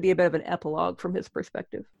would actually be a bit of an epilogue from his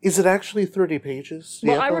perspective. Is it actually 30 pages?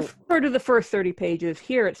 Well, I refer to the first 30 pages.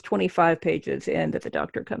 Here it's 25 pages in that the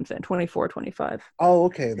Doctor comes in. 24, 25. Oh,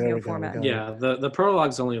 okay. There we go. Yeah, the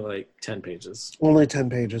prologue's only like 10 pages. Only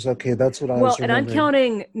 10 pages. Okay, that's what I was Well, and I'm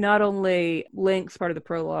counting not only Lynx, part of the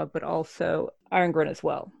prologue, but also Iron Grun as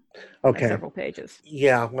well. Okay. Several pages.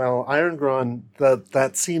 Yeah, well, Iron Grun,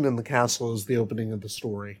 that scene in the castle is the opening of the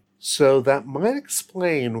story. So that might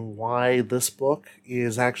explain why this book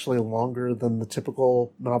is actually longer than the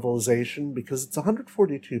typical novelization, because it's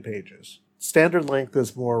 142 pages. Standard length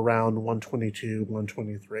is more around 122,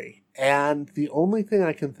 123. And the only thing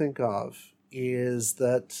I can think of is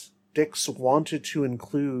that Dix wanted to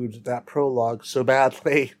include that prologue so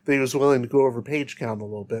badly that he was willing to go over page count a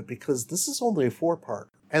little bit, because this is only a 4-part.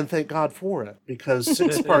 And thank God for it, because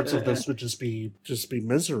 6 parts of this would just be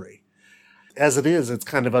misery. As it is, it's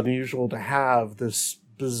kind of unusual to have this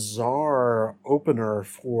bizarre opener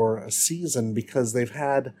for a season, because they've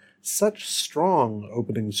had such strong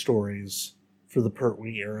opening stories for the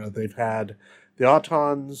Pertwee era. They've had the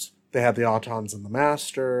Autons, they had the Autons and the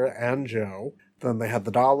Master and Joe, then they had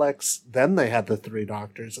the Daleks, then they had the 3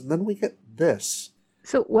 Doctors, and then we get this.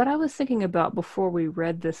 So what I was thinking about before we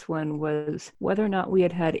read this one was whether or not we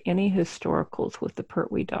had any historicals with the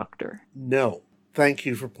Pertwee Doctor. No. Thank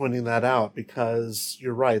you for pointing that out, because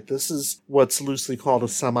you're right. This is what's loosely called a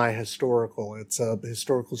semi-historical. It's a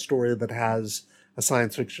historical story that has a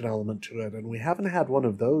science fiction element to it, and we haven't had one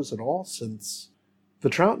of those at all since the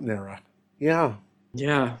Troughton era. Yeah.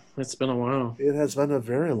 Yeah, it's been a while. It has been a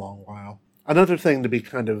very long while. Another thing to be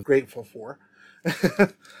kind of grateful for,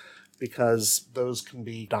 because those can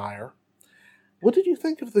be dire. What did you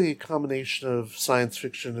think of the combination of science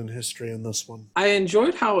fiction and history in this one? I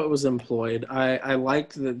enjoyed how it was employed. I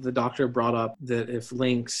liked that the Doctor brought up that if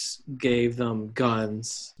Lynx gave them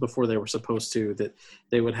guns before they were supposed to, that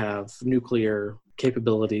they would have nuclear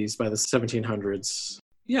capabilities by the 1700s.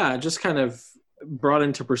 Yeah, just kind of brought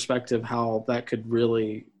into perspective how that could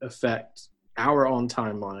really affect our own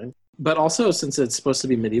timeline. But also, since it's supposed to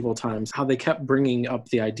be medieval times, how they kept bringing up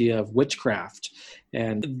the idea of witchcraft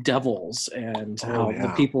and devils, and how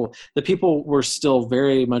the people were still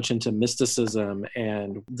very much into mysticism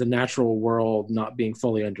and the natural world not being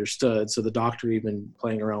fully understood. So the Doctor even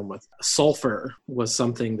playing around with sulfur was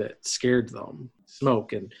something that scared them.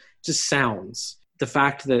 Smoke and just sounds. The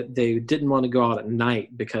fact that they didn't want to go out at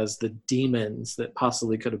night because the demons that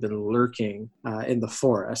possibly could have been lurking in the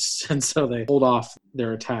forest. And so they hold off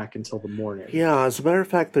their attack until the morning. Yeah, as a matter of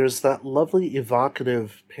fact, there's that lovely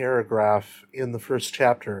evocative paragraph in the first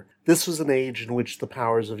chapter. This was an age in which the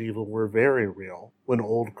powers of evil were very real, when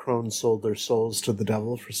old crones sold their souls to the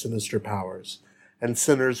devil for sinister powers, and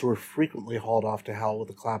sinners were frequently hauled off to hell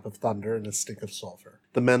with a clap of thunder and a stick of sulfur.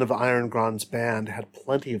 The men of Irongron's band had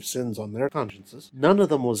plenty of sins on their consciences. None of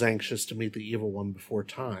them was anxious to meet the evil one before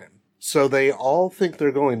time. So they all think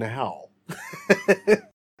they're going to hell.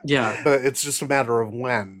 Yeah. But it's just a matter of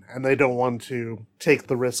when, and they don't want to take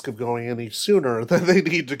the risk of going any sooner than they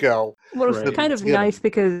need to go. Well, it's kind of nice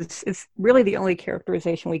because it's really the only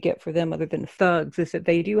characterization we get for them other than thugs is that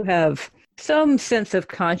they do have some sense of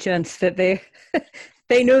conscience, that they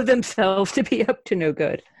know themselves to be up to no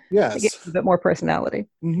good. Yes. They get a bit more personality.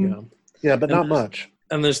 Mm-hmm. Yeah, but not much.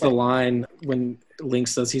 And there's the line when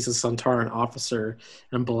Lynx says he's a Sontaran officer,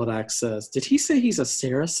 and Bullet says, "Did he say he's a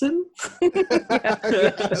Saracen?"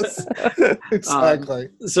 Yes. Exactly.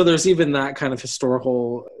 So there's even that kind of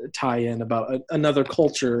historical tie-in about another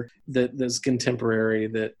culture that is contemporary,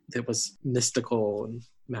 that was mystical and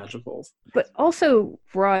magical. But also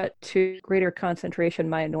brought to greater concentration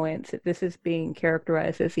my annoyance that this is being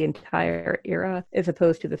characterized as the entire era, as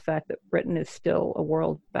opposed to the fact that Britain is still a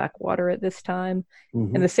world backwater at this time.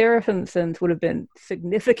 Mm-hmm. And the Saracens would have been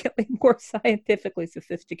significantly more scientifically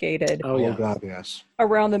sophisticated. Oh God, yes.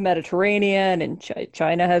 Around the Mediterranean, and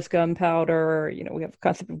China has gunpowder. We have the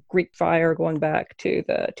concept of Greek fire going back to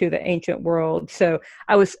the ancient world. So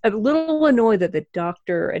I was a little annoyed that the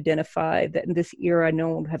Doctor identified that in this era no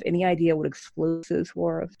one would have any idea what explosives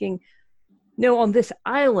were. I was thinking, no, on this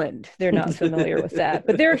island they're not familiar with that,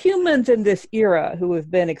 but there are humans in this era who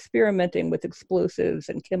have been experimenting with explosives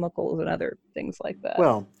and chemicals and other things like that.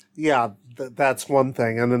 Well, yeah, that's one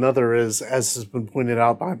thing, and another is, as has been pointed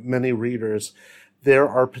out by many readers, there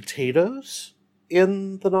are potatoes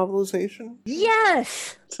in the novelization.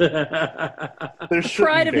 Yes.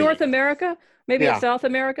 Pride of North America, maybe of South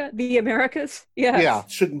America, the Americas. Yes. Yeah,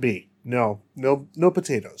 shouldn't be. No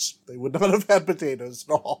potatoes. They would not have had potatoes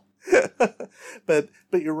at all. But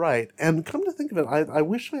you're right. And come to think of it, I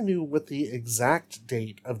wish I knew what the exact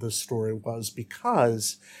date of this story was,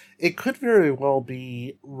 because it could very well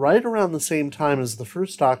be right around the same time as the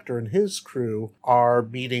First Doctor and his crew are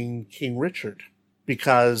meeting King Richard,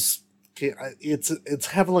 because it's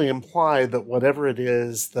heavily implied that whatever it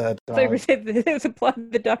is that... it was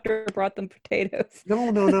implied the Doctor brought them potatoes.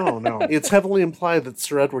 No. It's heavily implied that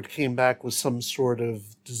Sir Edward came back with some sort of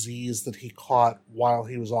disease that he caught while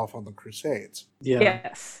he was off on the Crusades. Yeah.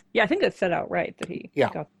 Yes. Yeah, I think it's set out right that he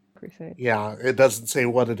got the Crusade. Yeah, it doesn't say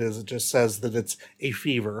what it is. It just says that it's a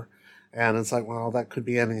fever. And it's like, well, that could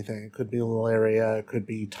be anything. It could be malaria. It could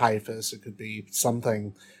be typhus. It could be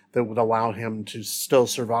something that would allow him to still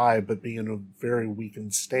survive, but be in a very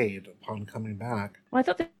weakened state upon coming back. Well, I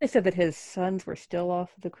thought they said that his sons were still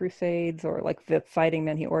off the Crusades, or like the fighting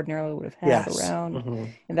men he ordinarily would have had around. Mm-hmm.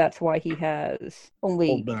 And that's why he has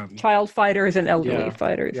only child fighters and elderly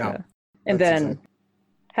fighters. Yeah. And then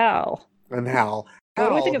Hal. And Hal. What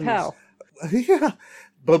do we think of Hal? Yeah.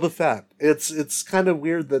 Boba Fett. It's kind of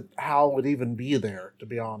weird that Hal would even be there, to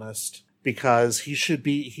be honest, because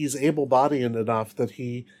he's able-bodied enough that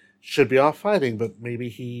he should be off fighting, but maybe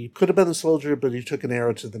he could have been a soldier, but he took an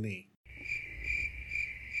arrow to the knee.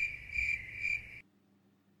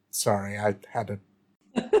 Sorry, I had to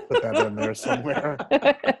put that in there somewhere.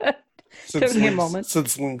 Took me a moment.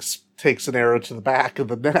 Since Lynx takes an arrow to the back of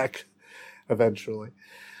the neck, eventually.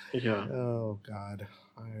 Yeah. Oh, God.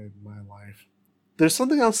 My life. There's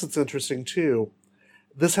something else that's interesting, too.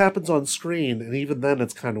 This happens on screen, and even then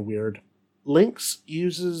it's kind of weird. Lynx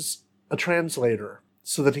uses a translator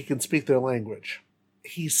so that he can speak their language.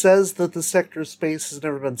 He says that the sector of space has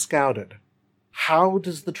never been scouted. How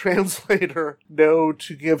does the translator know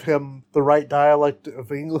to give him the right dialect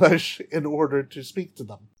of English in order to speak to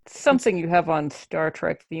them? Something you have on Star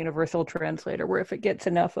Trek, the Universal Translator, where if it gets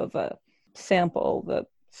enough of a sample, the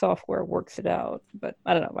software works it out. But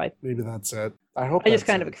I don't know. Maybe that's it. I just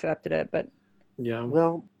kind of accepted it, but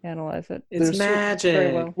well, analyze it. It's magic.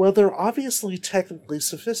 Very well, they're obviously technically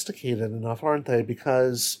sophisticated enough, aren't they?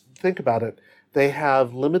 Because think about it. They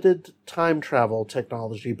have limited time travel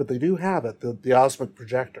technology, but they do have it, the Osmic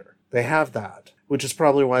Projector. They have that, which is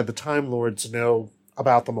probably why the Time Lords know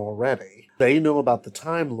about them already. They know about the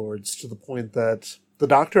Time Lords to the point that the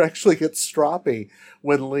Doctor actually gets stroppy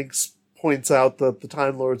when Lynx points out that the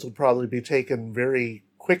Time Lords would probably be taken very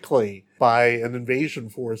quickly by an invasion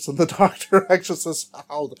force, and the Doctor actually says,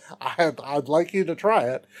 I'd like you to try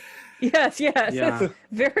it. Yes. Yeah.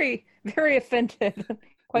 Very, very offended.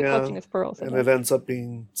 Quite clutching his pearls. And it ends up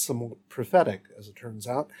being somewhat prophetic, as it turns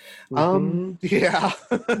out. Mm-hmm. Yeah.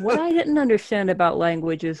 What I didn't understand about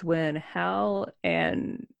language is when Hal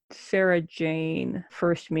and Sarah Jane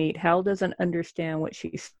first meet, Hal doesn't understand what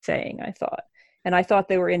she's saying, I thought. And I thought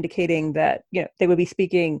they were indicating that, they would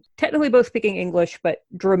be technically both speaking English, but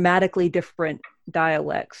dramatically different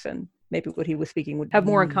dialects. And maybe what he was speaking would have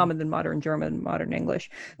more in common than modern German and modern English.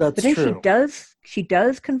 That's but then true. She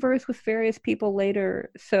does converse with various people later.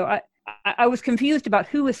 So I was confused about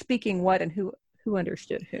who was speaking what and who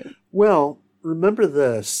understood who. Well, remember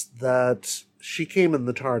this, that she came in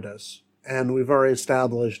the TARDIS. And we've already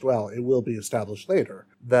established, well, it will be established later,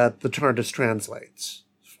 that the TARDIS translates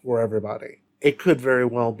for everybody. It could very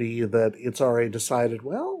well be that it's already decided,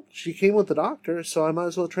 well, she came with the Doctor, so I might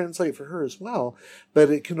as well translate for her as well.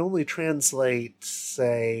 But it can only translate,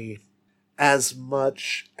 say, as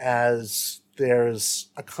much as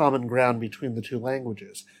there's a common ground between the two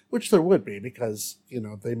languages, which there would be because,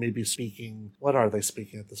 they may be speaking... What are they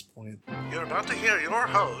speaking at this point? You're about to hear your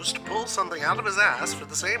host pull something out of his ass for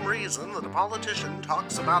the same reason that a politician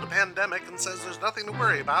talks about a pandemic and says there's nothing to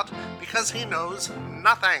worry about because he knows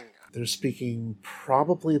nothing. They're speaking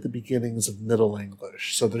probably the beginnings of Middle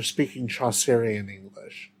English, so they're speaking Chaucerian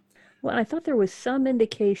English. Well, I thought there was some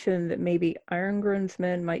indication that maybe Irongren's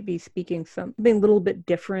men might be speaking something a little bit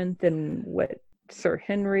different than what Sir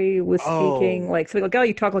Henry was speaking. Like,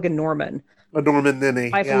 you talk like a Norman. A Norman ninny.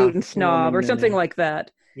 Highfalutin snob or something like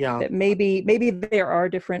that. Yeah. That maybe there are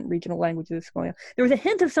different regional languages going on. There was a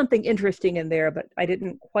hint of something interesting in there, but I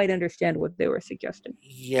didn't quite understand what they were suggesting.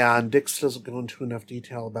 Yeah, and Dix doesn't go into enough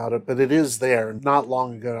detail about it, but it is there. Not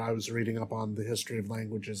long ago, I was reading up on the history of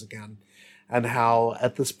languages again, and how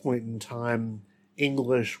at this point in time,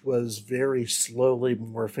 English was very slowly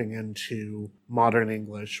morphing into modern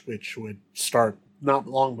English, which would start not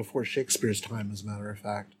long before Shakespeare's time, as a matter of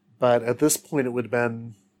fact. But at this point, it would have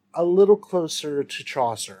been a little closer to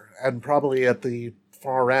Chaucer, and probably at the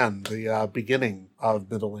far end, the beginning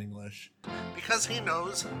of Middle English. Because he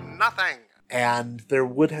knows nothing. And there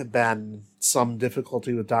would have been some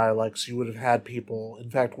difficulty with dialects. You would have had people...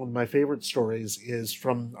 In fact, one of my favorite stories is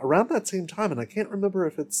from around that same time, and I can't remember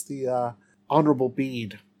if it's the Honorable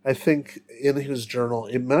Bede. I think in his journal,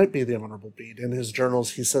 it might be the Honorable Bede. In his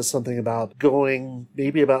journals, he says something about going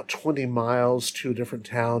maybe about 20 miles to a different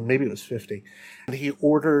town. Maybe it was 50. And he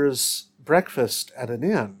orders breakfast at an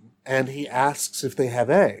inn, and he asks if they have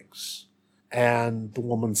eggs. And the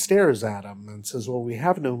woman stares at him and says, well, we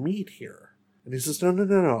have no meat here. And he says,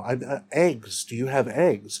 no. Eggs. Do you have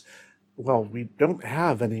eggs? well, we don't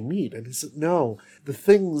have any meat. And he said, no, the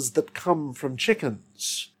things that come from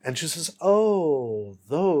chickens. And she says, oh,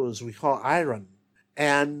 those we call iron.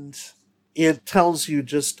 And it tells you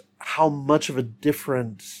just how much of a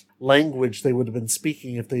different language they would have been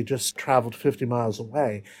speaking if they just traveled 50 miles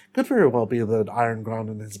away. Could very well be that Irongrond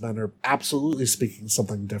and his men are absolutely speaking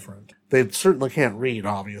something different. They certainly can't read,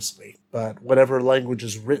 obviously, but whatever language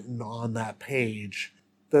is written on that page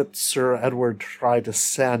that Sir Edward tried to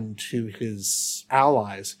send to his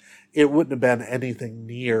allies, it wouldn't have been anything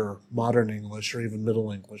near modern English or even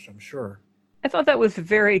Middle English, I'm sure. I thought that was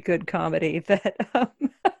very good comedy, that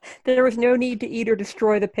there was no need to eat or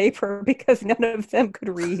destroy the paper because none of them could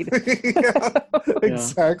read. Yeah,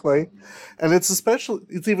 exactly. And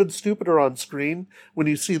it's even stupider on screen when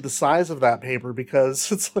you see the size of that paper,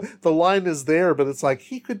 because it's the line is there, but it's like,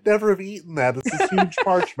 he could never have eaten that. It's this huge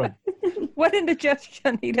parchment. What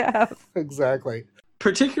indigestion he'd have. Exactly.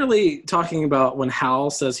 Particularly talking about when Hal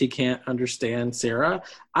says he can't understand Sarah,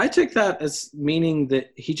 I took that as meaning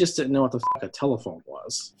that he just didn't know what the fuck a telephone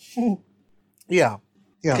was. Yeah,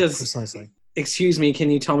 precisely. Excuse me, can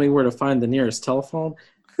you tell me where to find the nearest telephone?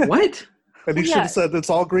 What? And he should have said, it's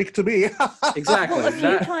all Greek to me. Exactly. Well, a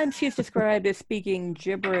few times she's described as speaking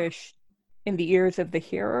gibberish in the ears of the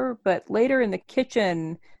hearer, but later in the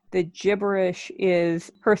kitchen, the gibberish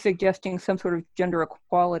is her suggesting some sort of gender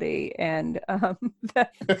equality, and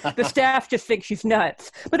the staff just think she's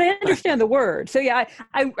nuts. But I understand the word. So yeah,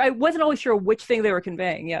 I wasn't always sure which thing they were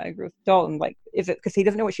conveying. Yeah, I agree with Dalton. Like, is it because he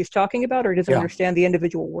doesn't know what she's talking about, or doesn't understand the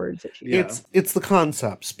individual words that she's It's the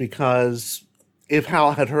concepts, because if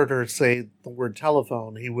Hal had heard her say the word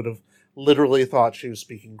telephone, he would have literally thought she was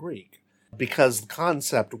speaking Greek, because the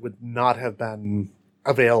concept would not have been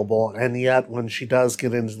available. And yet when she does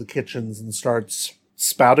get into the kitchens and starts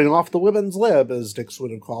spouting off the women's lib, as Dix would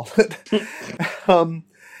have called it,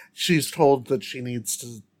 she's told that she needs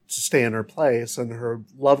to stay in her place, and her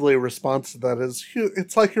lovely response to that is,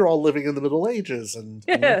 it's like you're all living in the Middle Ages. And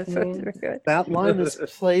yes, that's very good. That line is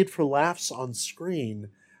played for laughs on screen,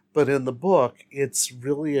 but in the book it's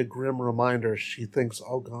really a grim reminder. She thinks,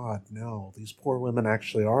 oh God, no, these poor women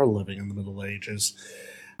actually are living in the Middle Ages.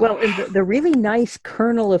 Well, the really nice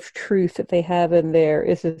kernel of truth that they have in there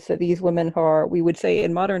is that these women are, we would say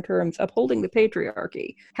in modern terms, upholding the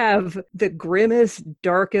patriarchy, have the grimmest,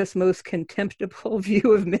 darkest, most contemptible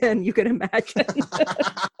view of men you can imagine.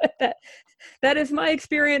 That is my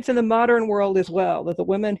experience in the modern world as well, that the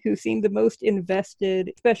women who seem the most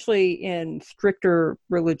invested, especially in stricter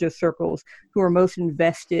religious circles, who are most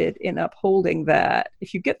invested in upholding that,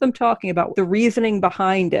 if you get them talking about the reasoning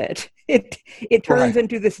behind it, it turns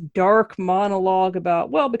into this dark monologue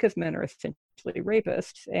about, well, because men are essentially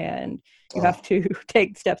rapists, and you have to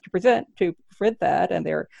take steps to prevent that, and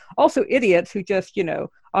they're also idiots who just,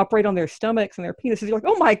 operate on their stomachs and their penises. You're like,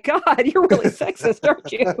 oh my God, you're really sexist, aren't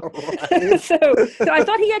you? So I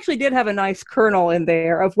thought he actually did have a nice kernel in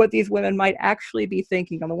there of what these women might actually be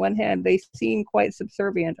thinking. On the one hand, they seem quite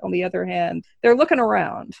subservient. On the other hand, they're looking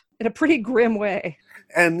around in a pretty grim way.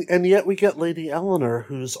 And yet we get Lady Eleanor,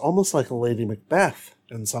 who's almost like a Lady Macbeth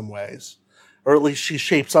in some ways, or at least she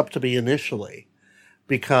shapes up to be initially,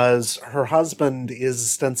 because her husband is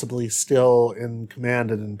ostensibly still in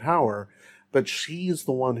command and in power, but she's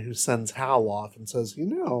the one who sends Hal off and says,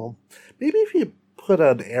 maybe if you put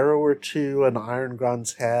an arrow or two in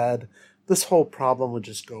Irongrond's head, this whole problem would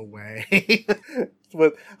just go away.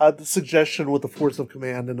 But the suggestion with the force of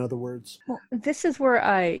command, in other words. Well, this is where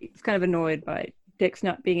I was kind of annoyed by Dix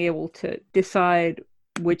not being able to decide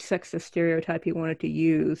which sexist stereotype he wanted to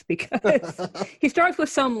use, because he starts with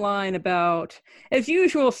some line about, as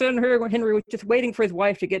usual, Senator Henry was just waiting for his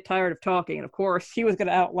wife to get tired of talking, and of course she was going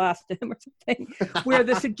to outlast him or something, where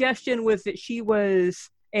the suggestion was that she was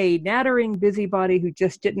a nattering busybody who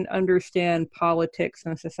just didn't understand politics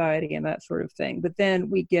and society and that sort of thing. But then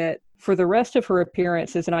we get, for the rest of her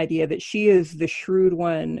appearance, is an idea that she is the shrewd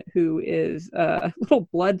one who is a little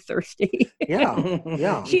bloodthirsty.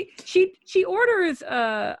 Yeah. She orders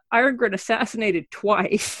Irongrond assassinated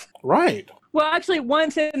twice. Right. Well, actually,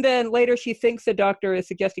 once, and then later she thinks the doctor is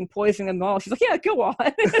suggesting poisoning them all. She's like, yeah, go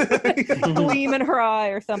on. Gleam in her eye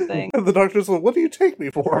or something. And the doctor's like, what do you take me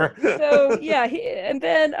for? So, yeah, and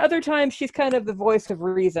then other times she's kind of the voice of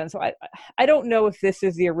reason. So I don't know if this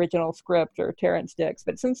is the original script or Terrence Dix,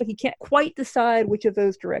 but it seems like he can't quite decide which of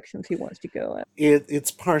those directions he wants to go in.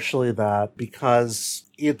 It's partially that, because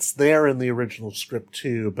it's there in the original script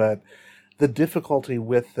too, but the difficulty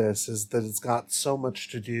with this is that it's got so much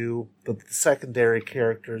to do that the secondary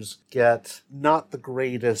characters get not the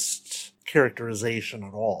greatest characterization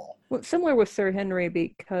at all. Well, similar with Sir Henry,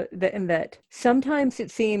 in that sometimes it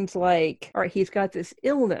seems like, all right, he's got this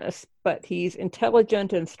illness, but he's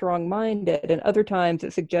intelligent and strong-minded, and other times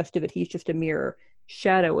it's suggested that he's just a mere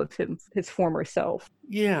shadow of his former self.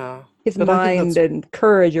 Yeah. His mind and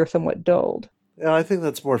courage are somewhat dulled. Yeah, I think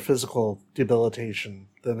that's more physical debilitation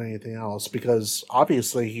than anything else, because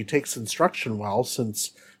obviously he takes instruction well,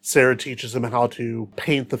 since Sarah teaches him how to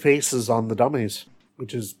paint the faces on the dummies,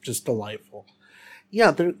 which is just delightful.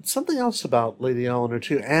 Yeah, there's something else about Lady Eleanor,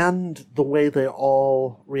 too, and the way they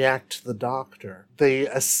all react to the Doctor. They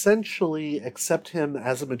essentially accept him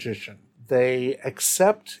as a magician. They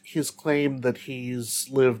accept his claim that he's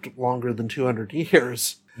lived longer than 200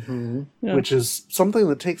 years, which is something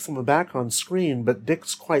that takes them aback on screen, but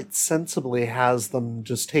Dix quite sensibly has them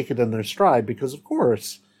just take it in their stride, because, of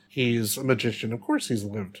course, he's a magician. Of course he's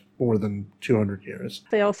lived more than 200 years.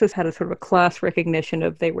 They also had a sort of a class recognition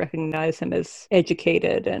of they recognize him as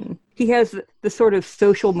educated, and he has the sort of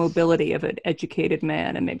social mobility of an educated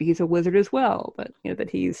man, and maybe he's a wizard as well, but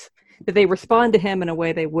that they respond to him in a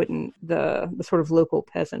way they wouldn't the sort of local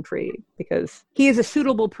peasantry, because he is a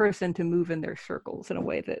suitable person to move in their circles in a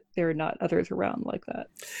way that there are not others around like that.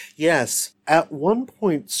 Yes. At one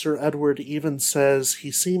point, Sir Edward even says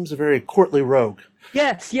he seems a very courtly rogue.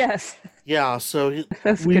 Yes. Yeah, so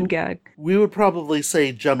that's a good gag. We would probably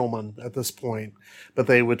say gentleman at this point, but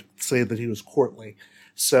they would say that he was courtly.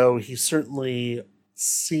 So he certainly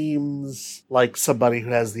seems like somebody who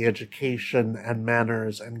has the education and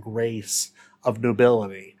manners and grace of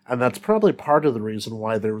nobility. And that's probably part of the reason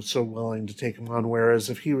why they were so willing to take him on, whereas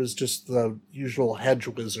if he was just the usual hedge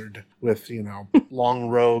wizard with, long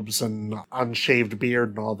robes and unshaved beard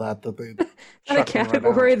and all that they'd a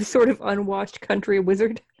category, the sort of unwashed country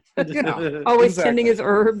wizard. Yeah, always tending his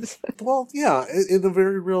herbs. Well, yeah, in a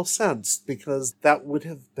very real sense, because that would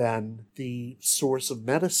have been the source of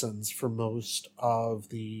medicines for most of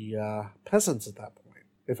the peasants at that point,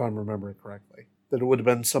 if I'm remembering correctly. That it would have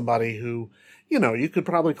been somebody who, you could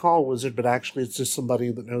probably call a wizard, but actually it's just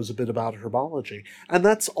somebody that knows a bit about herbology. And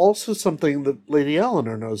that's also something that Lady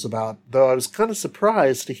Eleanor knows about, though I was kind of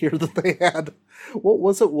surprised to hear that they had, what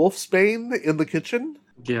was it, wolfsbane in the kitchen?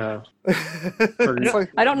 Yeah.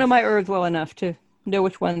 I don't know my herbs well enough to know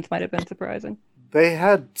which ones might have been surprising. They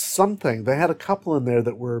had something. They had a couple in there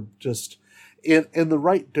that were just, in the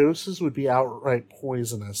right doses, would be outright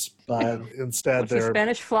poisonous. But instead they're...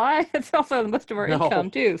 Spanish fly? It's also most of our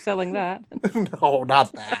income, too, selling that. No,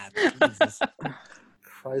 not that. Jesus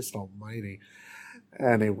Christ almighty.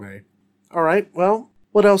 Anyway. All right, well,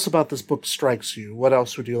 what else about this book strikes you? What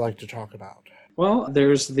else would you like to talk about? Well,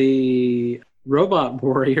 there's the robot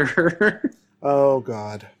warrior. Oh,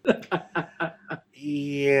 God.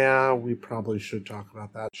 Yeah, we probably should talk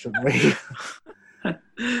about that, shouldn't we?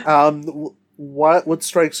 What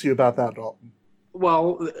strikes you about that, Dalton?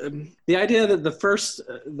 Well, the idea that the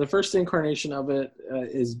first incarnation of it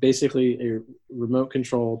is basically a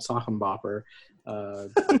remote-controlled sock and bopper.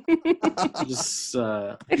 Just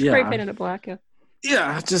spray painted it black, yeah.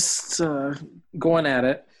 Yeah, just going at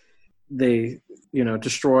it. They,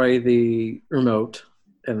 destroy the remote,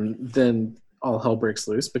 and then all hell breaks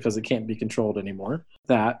loose because it can't be controlled anymore.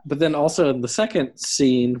 That, but then also in the second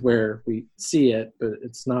scene where we see it, but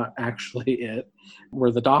it's not actually it,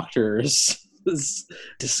 where the Doctor is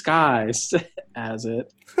disguised as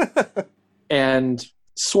it, and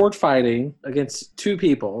sword fighting against two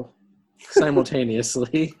people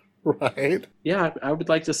simultaneously. Right. Yeah, I would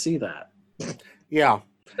like to see that. Yeah.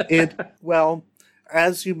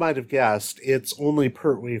 As you might have guessed, it's only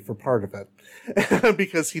Pertwee for part of it,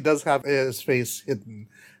 because he does have his face hidden,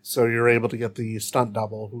 so you're able to get the stunt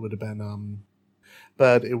double, who would have been,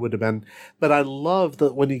 but I love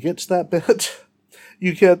that when you get to that bit,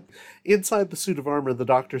 you get inside the suit of armor, the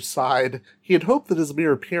Doctor's side. He had hoped that his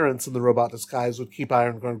mere appearance in the robot disguise would keep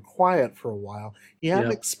Ironguard quiet for a while. He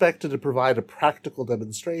hadn't expected to provide a practical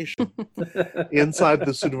demonstration. Inside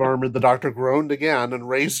the suit of armor, the Doctor groaned again and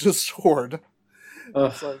raised his sword.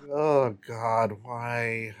 It's like, oh, God,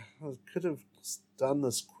 why? I could have done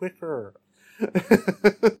this quicker.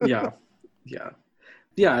 Yeah.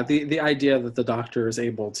 The idea that the Doctor is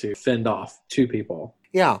able to fend off two people.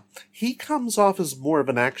 Yeah, he comes off as more of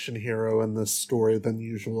an action hero in this story than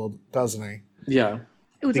usual, doesn't he? Yeah.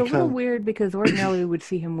 It was a little weird because ordinarily we would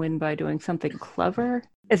see him win by doing something clever,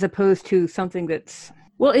 as opposed to something that's...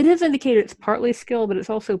 Well, it is indicated it's partly skill, but it's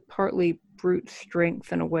also partly brute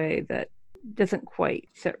strength in a way that doesn't quite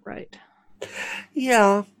sit right.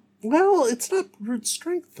 Yeah. Well, it's not brute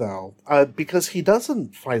strength, though, because he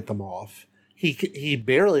doesn't fight them off. he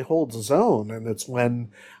barely holds his own, and it's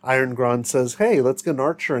when Iron Grund says, "Hey, let's get an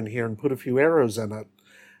archer in here and put a few arrows in it."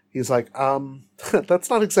 He's like, that's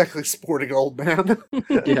not exactly sporting, old man.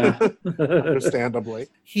 Yeah. Understandably.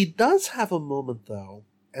 He does have a moment, though,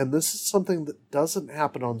 and this is something that doesn't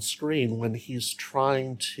happen on screen when he's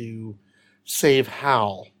trying to save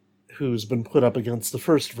Hal, who's been put up against the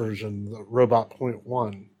first version, the Robot Point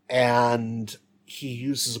 1. And he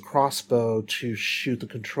uses a crossbow to shoot the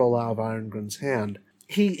control out of Iron Grund's hand.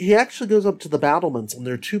 He actually goes up to the battlements, and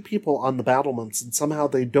there are two people on the battlements, and somehow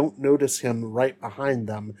they don't notice him right behind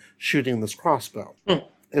them shooting this crossbow.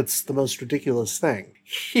 It's the most ridiculous thing.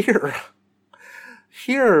 Here,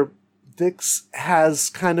 Dix has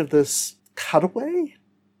kind of this cutaway.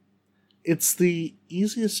 It's the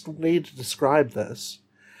easiest way to describe this.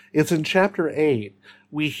 It's in Chapter 8.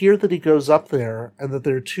 We hear that he goes up there and that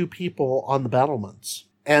there are two people on the battlements.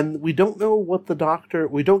 And we don't know what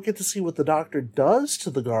we don't get to see what the Doctor does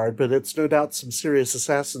to the guard, but it's no doubt some serious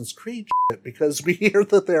Assassin's Creed shit, because we hear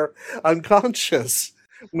that they're unconscious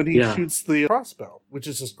when he shoots the crossbow, which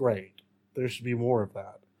is just great. There should be more of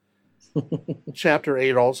that. Chapter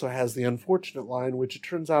 8 also has the unfortunate line, which it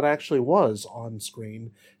turns out actually was on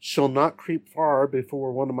screen. "She'll not creep far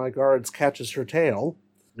before one of my guards catches her tail."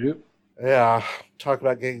 Yep. Yeah, talk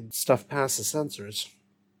about getting stuff past the censors.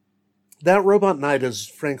 That robot knight is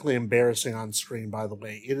frankly embarrassing on screen, by the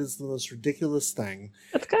way. It is the most ridiculous thing.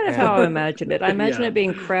 That's kind of how I imagine it. I imagine it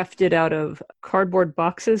being crafted out of cardboard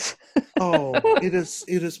boxes. It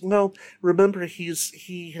is. Well, remember,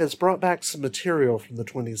 he has brought back some material from the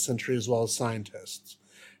 20th century as well as scientists.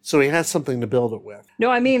 So he has something to build it with. No,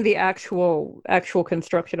 I mean the actual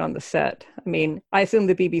construction on the set. I mean, I assume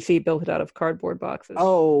the BBC built it out of cardboard boxes.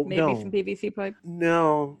 Oh, maybe no. some PVC pipe?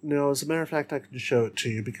 No. As a matter of fact, I can show it to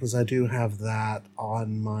you because I do have that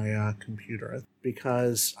on my computer.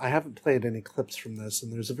 Because I haven't played any clips from this,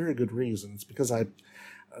 and there's a very good reason. It's because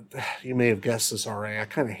you may have guessed this already, I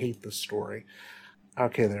kind of hate this story.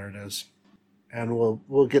 Okay, there it is. And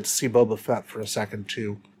we'll get to see Boba Fett for a second,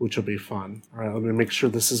 too, which will be fun. All right, let me make sure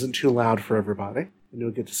this isn't too loud for everybody. And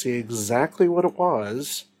you'll get to see exactly what it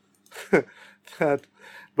was that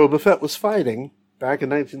Boba Fett was fighting back in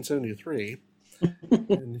 1973.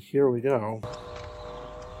 And here we go.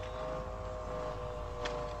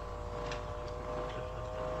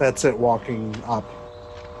 That's it walking up.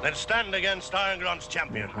 Then stand against Iron Grund's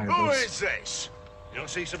champion. Who is this? You'll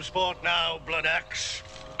see some sport now, Blood Axe.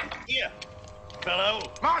 Here. Fellow.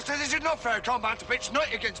 Master, this is not fair combat to pitch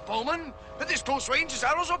knight against bowman. At this close range, his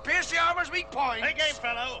arrows will pierce the armor's weak point. Hey, game,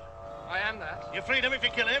 fellow. I am that. You freed him if you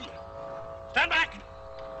kill him. Stand back.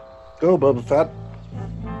 Go, Boba Fett.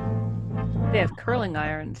 They have curling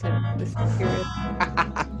irons in this period.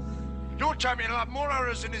 Your champion will have more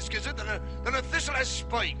arrows in his gizzard than a thistle has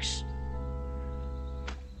spikes.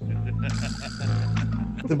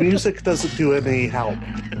 The music doesn't do any help.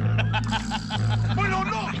 My lord,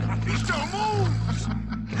 look! He still moves!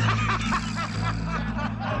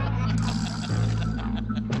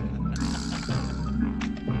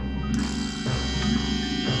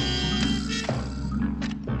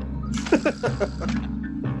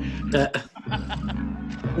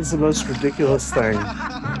 It's the most ridiculous thing.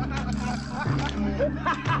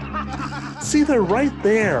 See, they're right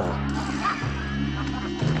there.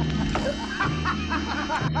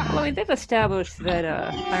 Well, I mean, they've established that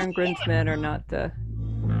Iron Grund's men are not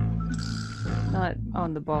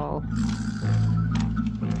on the ball.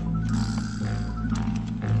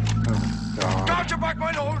 Oh, God. Guard your back,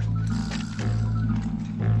 my lord!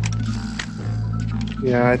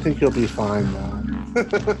 Yeah, I think you'll be fine now.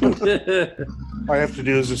 All I have to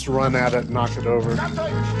do is just run at it and knock it over.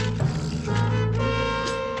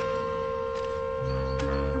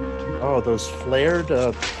 Oh, those flared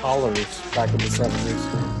collars back in the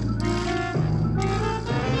 70s.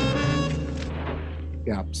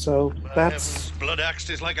 Yeah, so that's... Blood Axe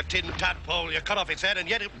is like a tin tadpole. You cut off its head and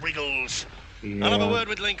yet it wriggles. Yeah. I'll have a word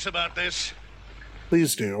with Lynx about this.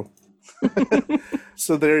 Please do.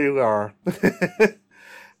 So there you are.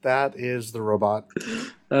 That is the robot.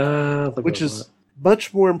 Which is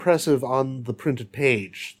much more impressive on the printed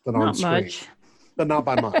page than on screen. Not much. But not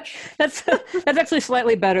by much. That's actually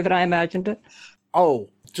slightly better than I imagined it. Oh,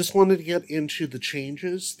 just wanted to get into the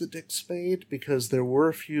changes that Dix made, because there were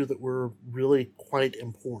a few that were really quite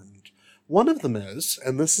important. One of them is,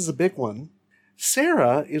 and this is a big one,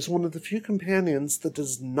 Sarah is one of the few companions that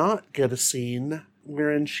does not get a scene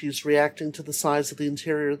wherein she's reacting to the size of the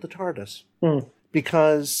interior of the TARDIS.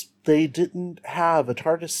 Because they didn't have a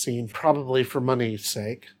TARDIS scene, probably for money's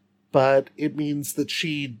sake, but it means that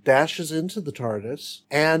she dashes into the TARDIS,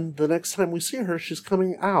 and the next time we see her, she's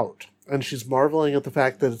coming out, and she's marveling at the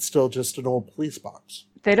fact that it's still just an old police box.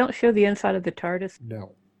 They don't show the inside of the TARDIS?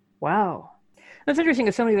 No. Wow. That's interesting,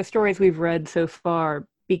 because so many of the stories we've read so far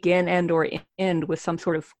begin and or end with some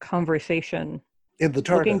sort of conversation. In the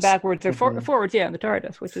TARDIS. Looking backwards or forwards, in the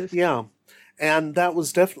TARDIS, which is... Yeah, and that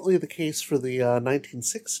was definitely the case for the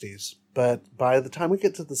 1960s. But by the time we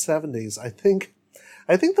get to the 70s, I think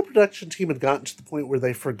the production team had gotten to the point where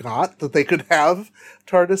they forgot that they could have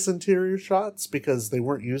TARDIS interior shots because they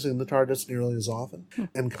weren't using the TARDIS nearly as often.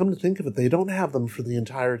 And come to think of it, they don't have them for the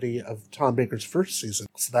entirety of Tom Baker's first season.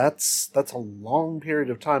 So that's a long period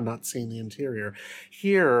of time not seeing the interior.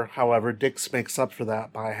 Here, however, Dix makes up for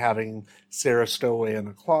that by having Sarah stow away in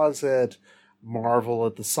a closet, marvel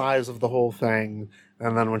at the size of the whole thing,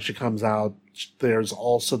 and then when she comes out, there's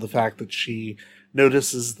also the fact that she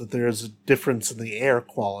notices that there's a difference in the air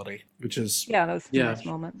quality, which is... Yeah, that was a nice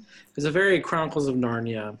moment. It's a very Chronicles of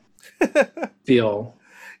Narnia feel.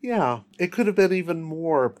 Yeah, it could have been even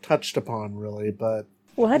more touched upon, really, but...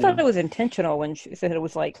 Well, I thought it was intentional when she said it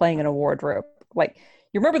was like playing in a wardrobe. Like,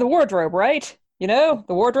 you remember the wardrobe, right? You know,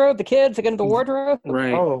 the wardrobe, the kids, again, the wardrobe.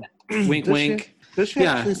 Right. Oh, wink, wink. Does she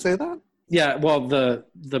actually say that? Yeah, well, the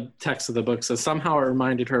text of the book says somehow it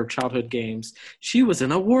reminded her of childhood games. She was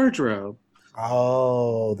in a wardrobe.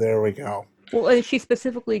 Oh, there we go. Well, and she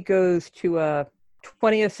specifically goes to a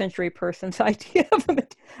 20th century person's idea of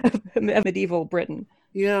medieval Britain.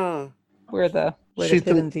 Yeah. Where the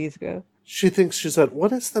Pivensies go. She thinks she's at,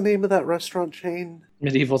 what is the name of that restaurant chain?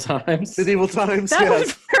 Medieval Times. Medieval Times, That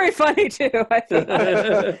was very funny, too, I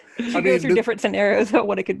thought. She goes through different scenarios about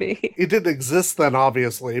what it could be. It didn't exist then,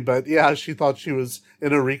 obviously, but yeah, she thought she was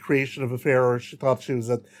in a recreation of a fair, or she thought she was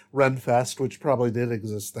at Renfest, which probably did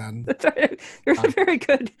exist then. That's right. There's a very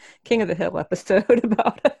good King of the Hill episode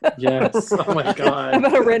about Yes, oh my God.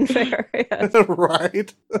 about a Ren fair. Yes.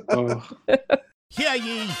 Right. Oh. Hear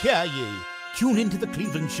ye, hear ye. Tune into the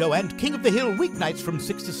Cleveland Show and King of the Hill weeknights from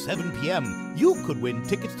 6 to 7 p.m. You could win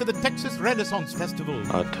tickets to the Texas Renaissance Festival.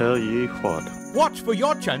 I tell ye what. Watch for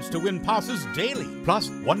your chance to win passes daily. Plus,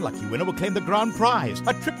 one lucky winner will claim the grand prize,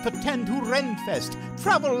 a trip for 10 to Renfest.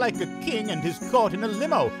 Travel like a king and his court in a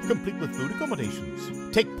limo, complete with food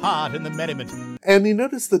accommodations. Take part in the merriment. And you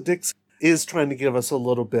notice that Dix is trying to give us a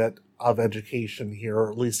little bit of education here,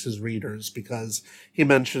 or at least his readers, because he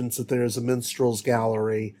mentions that there's a minstrel's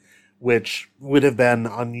gallery, which would have been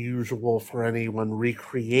unusual for anyone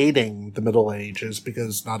recreating the Middle Ages,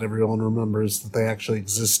 because not everyone remembers that they actually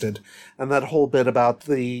existed. And that whole bit about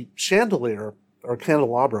the chandelier, or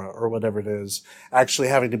candelabra, or whatever it is, actually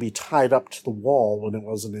having to be tied up to the wall when it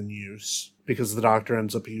wasn't in use, because the Doctor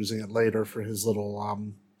ends up using it later for his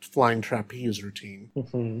little flying trapeze routine.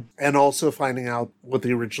 Mm-hmm. And also finding out what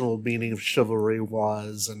the original meaning of chivalry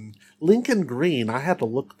was. And Lincoln Green, I had to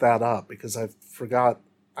look that up, because I forgot.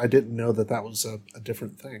 I didn't know that that was a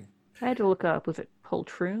different thing. I had to look up, was it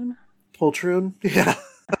poltroon? Poltroon? Yeah.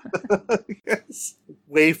 Yes.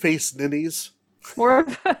 Whey-faced ninnies.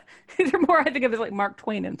 These are more, I think of as like Mark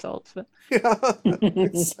Twain insults. But. Yeah,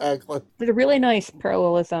 exactly. There's a really nice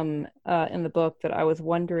parallelism in the book that I was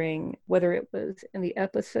wondering whether it was in the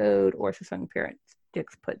episode or something Parent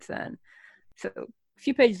Dix puts in. So a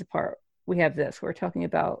few pages apart, we have this. We're talking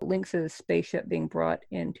about Lynx's spaceship being brought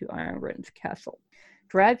into Ironbren's castle.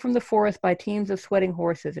 Dragged from the forest by teams of sweating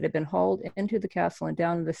horses, it had been hauled into the castle and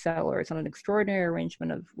down in the cellars on an extraordinary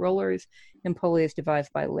arrangement of rollers and pulleys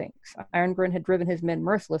devised by Lynx. Ironbren had driven his men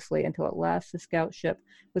mercilessly until at last the scout ship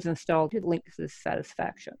was installed to Lynx's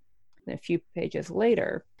satisfaction. And a few pages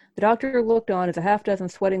later, the Doctor looked on as a half-dozen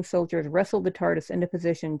sweating soldiers wrestled the TARDIS into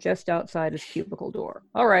position just outside his cubicle door.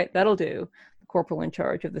 All right, that'll do. The corporal in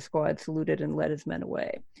charge of the squad saluted and led his men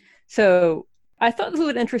away. So I thought this was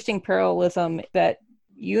an interesting parallelism that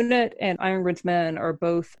Unit and Ironbren's men are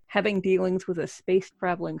both having dealings with a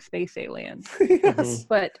space-traveling space alien. Yes.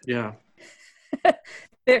 But yeah,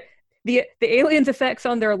 the alien's effects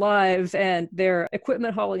on their lives and their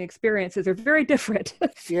equipment hauling experiences are very different.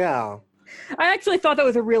 Yeah. I actually thought that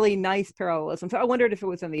was a really nice parallelism. So I wondered if it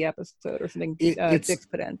was in the episode or something Dix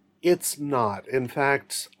put in. It's not. In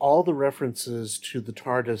fact, all the references to the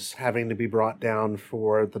TARDIS having to be brought down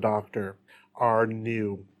for the Doctor are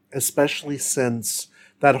new, especially since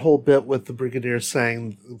that whole bit with the Brigadier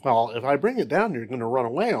saying, well, if I bring it down, you're going to run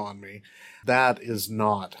away on me. That is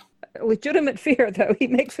not. A legitimate fear, though. He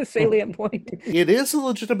makes a salient point. It is a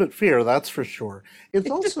legitimate fear, that's for sure. It's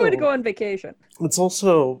also just going to go on vacation. It's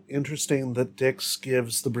also interesting that Dix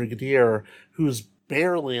gives the Brigadier, who's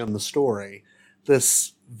barely in the story,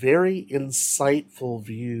 this very insightful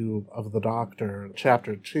view of the Doctor in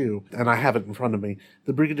Chapter 2, and I have it in front of me.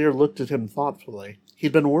 The Brigadier looked at him thoughtfully.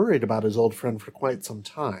 He'd been worried about his old friend for quite some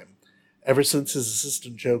time. Ever since his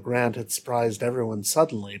assistant Jo Grant had surprised everyone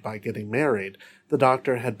suddenly by getting married, the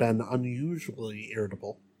Doctor had been unusually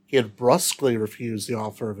irritable. He had brusquely refused the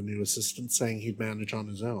offer of a new assistant, saying he'd manage on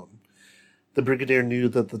his own. The Brigadier knew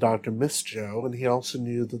that the Doctor missed Jo, and he also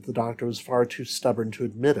knew that the Doctor was far too stubborn to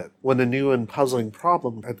admit it. When a new and puzzling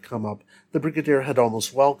problem had come up, the Brigadier had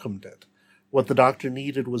almost welcomed it. What the Doctor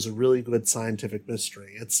needed was a really good scientific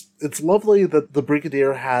mystery. It's lovely that the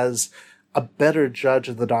Brigadier has a better judge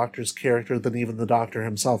of the Doctor's character than even the Doctor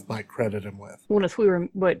himself might credit him with. Well, if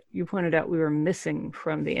what you pointed out we were missing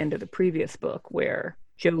from the end of the previous book, where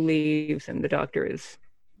Jo leaves and the Doctor is,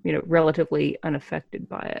 relatively unaffected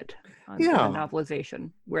by it. On the novelization,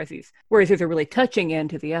 whereas there's a really touching end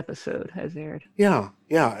to the episode has aired. Yeah,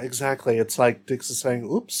 exactly. It's like Dix is saying,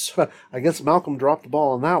 oops, I guess Malcolm dropped the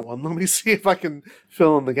ball on that one. Let me see if I can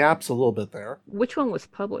fill in the gaps a little bit there. Which one was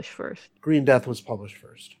published first? Green Death was published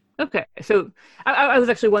first. Okay, so I was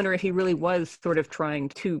actually wondering if he really was sort of trying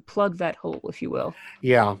to plug that hole, if you will.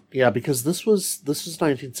 Yeah, because this was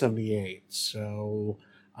 1978, so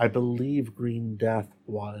I believe Green Death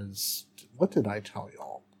was... What did I tell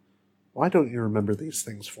y'all? Why don't you remember these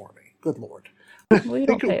things for me? Good Lord. Well, you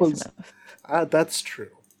don't pay us enough. That's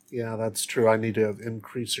true. Yeah, that's true. I need to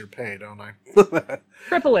increase your pay, don't I?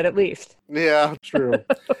 Triple it, at least. Yeah, true.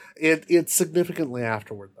 It's significantly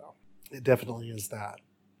afterward, though. It definitely is that.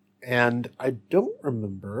 And I don't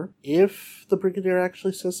remember if the Brigadier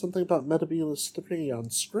actually says something about Metebelis 3 on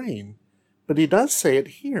screen, but he does say it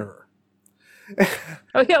here.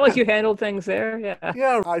 Oh, yeah, like you handled things there? Yeah.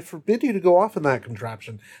 Yeah, I forbid you to go off in that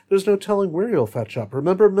contraption. There's no telling where you'll fetch up.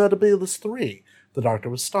 Remember Metebelis 3? The Doctor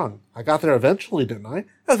was stung. I got there eventually, didn't I?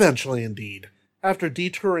 Eventually, indeed. After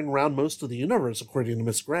detouring around most of the universe, according to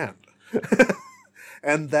Miss Grant.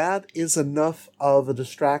 And that is enough of a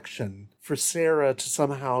distraction for Sarah to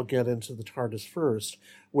somehow get into the TARDIS first,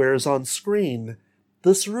 whereas on screen,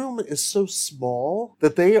 this room is so small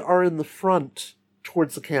that they are in the front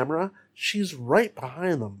towards the camera. She's right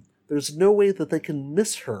behind them. There's no way that they can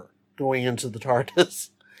miss her going into the TARDIS.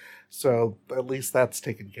 So at least that's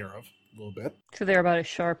taken care of a little bit. So they're about as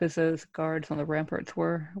sharp as those guards on the ramparts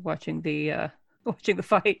were watching the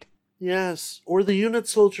fight. Yes, or the unit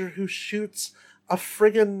soldier who shoots a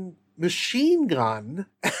friggin' machine gun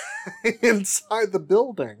inside the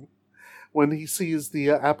building when he sees the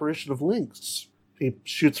apparition of Lynx. He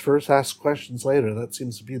shoots first, asks questions later. That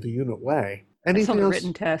seems to be the unit way. That's on the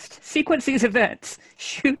written test. Sequence these events.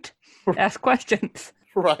 Shoot. Ask questions.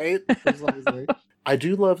 Right. Precisely. I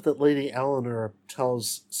do love that Lady Eleanor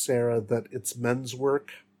tells Sarah that it's men's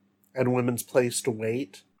work and women's place to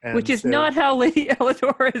wait. Which is not how Lady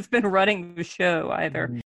Eleanor has been running the show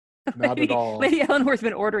either. Not at all. Lady Eleanor's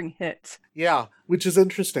been ordering hits. Yeah, which is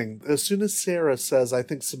interesting. As soon as Sarah says, I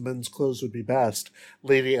think some men's clothes would be best,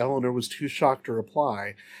 Lady Eleanor was too shocked to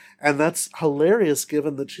reply. And that's hilarious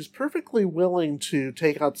given that she's perfectly willing to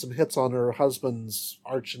take out some hits on her husband's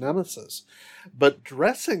arch nemesis. But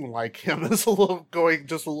dressing like him is going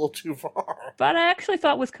just a little too far. But I actually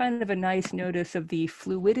thought was kind of a nice notice of the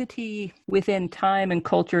fluidity within time and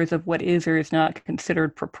cultures of what is or is not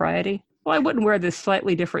considered propriety. Well, I wouldn't wear this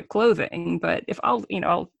slightly different clothing, but if I'll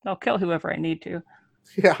kill whoever I need to.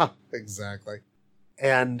 Yeah, exactly.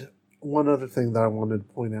 And one other thing that I wanted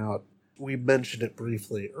to point out, we mentioned it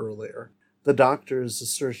briefly earlier. The Doctor's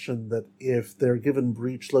assertion that if they're given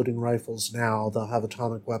breech-loading rifles now, they'll have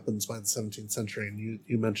atomic weapons by the 17th century, and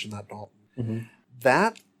you mentioned that, Dalton. Mm-hmm.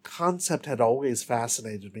 That concept had always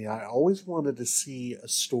fascinated me. I always wanted to see a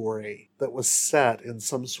story that was set in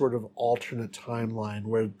some sort of alternate timeline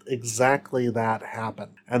where exactly that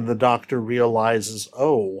happened. And the Doctor realizes,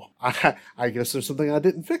 I guess there's something I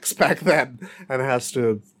didn't fix back then, and has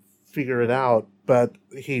to figure it out. But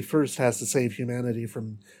he first has to save humanity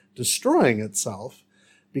from destroying itself,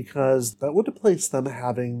 because that would have placed them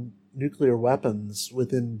having nuclear weapons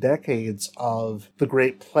within decades of the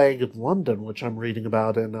Great Plague of London, which I'm reading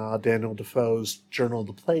about in Daniel Defoe's Journal of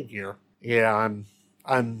the Plague Year. Yeah,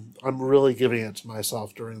 I'm really giving it to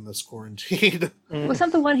myself during this quarantine. Was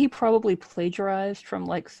that the one he probably plagiarized from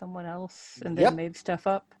someone else and then made stuff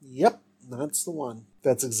up? Yep, that's the one.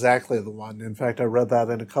 That's exactly the one. In fact, I read that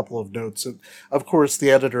in a couple of notes. And of course, the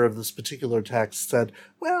editor of this particular text said,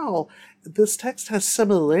 well, this text has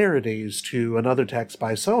similarities to another text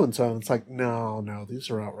by so-and-so. And it's like, no, these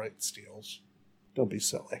are outright steals. Don't be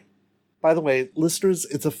silly. By the way, listeners,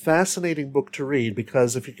 it's a fascinating book to read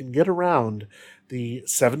because if you can get around the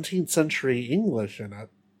 17th century English in it,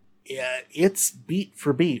 it's beat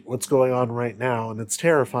for beat what's going on right now, and it's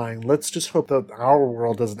terrifying. Let's just hope that our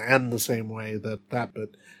world doesn't end the same way but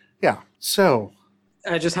yeah. So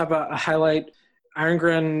I just have a highlight.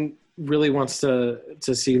 Irongren really wants to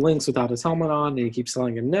see Lynx without his helmet on, and he keeps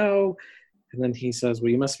telling him no. And then he says, well,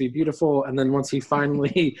 you must be beautiful. And then once he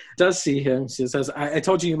finally does see him, he says, I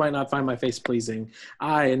told you might not find my face pleasing.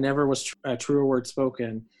 I never was a truer word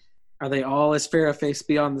spoken. Are they all as fair a face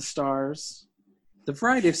beyond the stars? The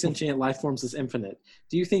variety of sentient life forms is infinite.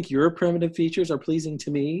 Do you think your primitive features are pleasing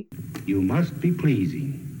to me? You must be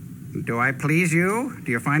pleasing. Do I please you?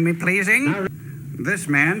 Do you find me pleasing? This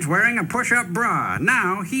man's wearing a push-up bra.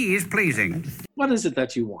 Now he's pleasing. What is it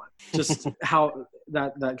that you want? Just how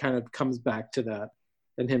that kind of comes back to that,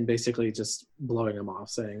 and him basically just blowing him off,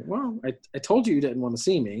 saying, well, I told you didn't want to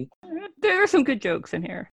see me. There are some good jokes in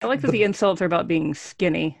here. I like that the insults are about being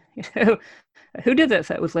skinny. Who did this?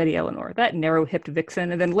 That was Lady Eleanor, that narrow-hipped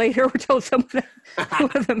vixen. And then later we're told one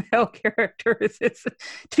of the male characters is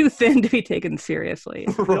too thin to be taken seriously.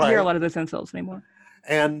 We don't hear a lot of those insults anymore.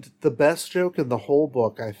 And the best joke in the whole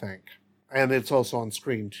book, I think, and it's also on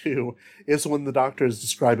screen too, is when the Doctor is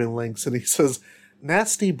describing Lynx and he says,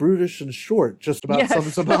 nasty, brutish, and short, just about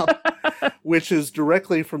sums him up, which is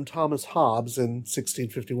directly from Thomas Hobbes in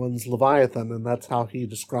 1651's Leviathan, and that's how he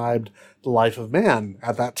described the life of man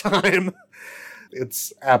at that time.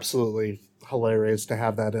 It's absolutely hilarious to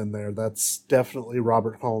have that in there. That's definitely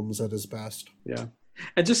Robert Holmes at his best. Yeah.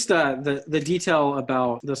 And just the detail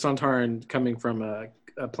about the Sontaran coming from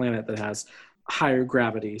a planet that has higher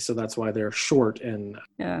gravity, so that's why they're short and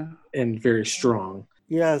very strong.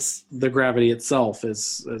 Yes. The gravity itself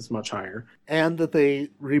is much higher. And that they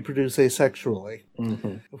reproduce asexually,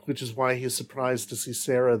 mm-hmm. which is why he's surprised to see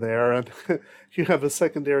Sarah there. And you have a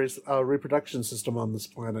secondary reproduction system on this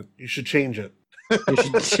planet. You should change it.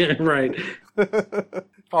 Right.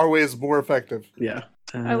 Our way is more effective. Yeah.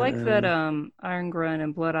 I like that Irongren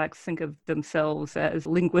and Blood Axe think of themselves as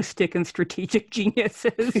linguistic and strategic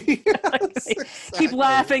geniuses. Yes, keep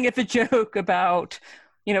laughing at the joke about,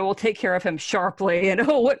 we'll take care of him sharply, and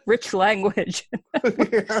what rich language.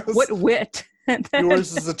 Yes. What wit.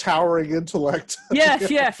 Yours is a towering intellect.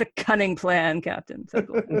 Yes, a cunning plan, Captain.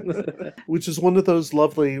 Which is one of those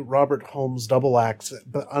lovely Robert Holmes double acts.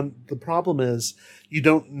 But the problem is you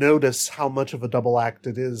don't notice how much of a double act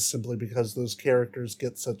it is simply because those characters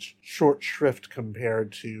get such short shrift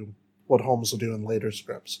compared to what Holmes will do in later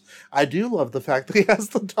scripts. I do love the fact that he has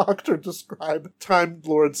the Doctor describe Time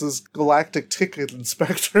Lords as galactic ticket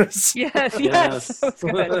inspectors. Yes. That's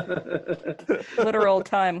good. Literal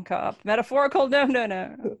time cop. Metaphorical?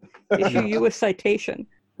 No. Issue you a citation.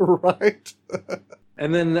 Right.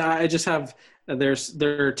 And then I just have, there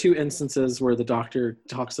are two instances where the Doctor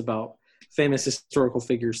talks about famous historical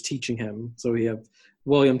figures teaching him. So we have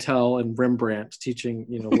William Tell and Rembrandt teaching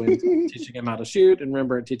him how to shoot, and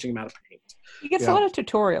Rembrandt teaching him how to paint. He gets a lot of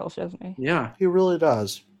tutorials, doesn't he? Yeah. He really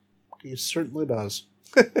does. He certainly does.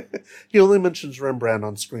 He only mentions Rembrandt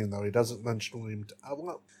on screen, though. He doesn't mention William Tell.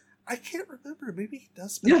 Well, I can't remember. Maybe he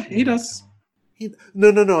does. Yeah, he does.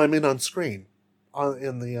 No. I mean on screen,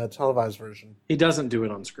 in the televised version. He doesn't do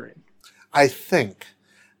it on screen. I think.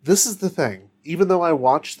 This is the thing. Even though I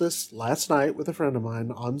watched this last night with a friend of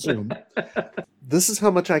mine on Zoom, this is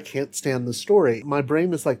how much I can't stand the story. My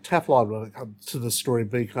brain is like Teflon when it comes to the story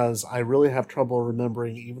because I really have trouble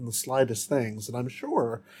remembering even the slightest things. And I'm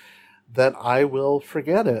sure that I will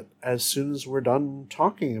forget it as soon as we're done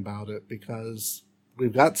talking about it because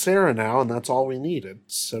we've got Sarah now and that's all we needed.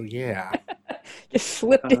 So yeah. Just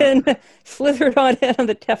slithered on in on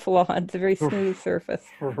the Teflon. It's a very smooth surface.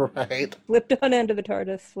 Right. Slipped on into the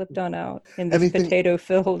TARDIS, slipped on out in this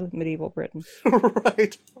potato-filled medieval Britain.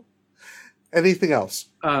 Right. Anything else?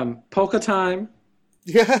 Polka Time.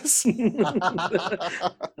 Yes.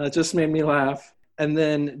 That just made me laugh. And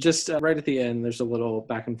then just right at the end, there's a little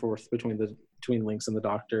back and forth between Lynx and the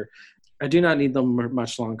Doctor. I do not need them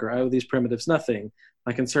much longer. I owe these primitives nothing.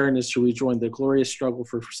 My concern is to rejoin the glorious struggle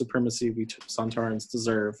for supremacy we Sontarans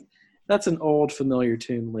deserve. That's an old, familiar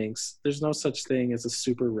tune, Lynx. There's no such thing as a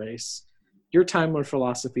super race. Your Time Lord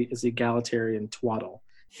philosophy is egalitarian twaddle.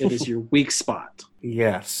 It is your weak spot.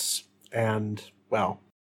 Yes. And, well...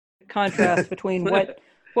 Contrast between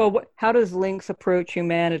how does Lynx approach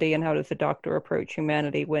humanity and how does the Doctor approach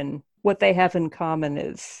humanity when what they have in common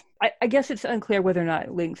is... I guess it's unclear whether or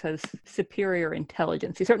not Lynx has superior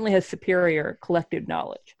intelligence. He certainly has superior collective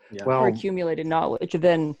knowledge, or accumulated knowledge.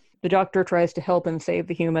 Then the Doctor tries to help and save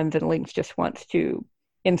the humans, and Lynx just wants to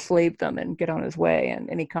enslave them and get on his way, and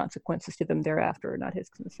any consequences to them thereafter are not his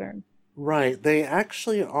concern. Right. They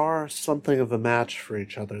actually are something of a match for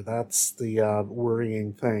each other. That's the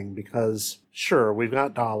worrying thing, because, sure, we've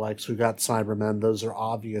got Daleks, we've got Cybermen, those are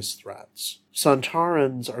obvious threats.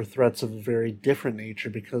 Sontarans are threats of a very different nature,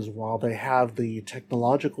 because while they have the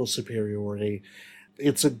technological superiority,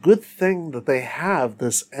 it's a good thing that they have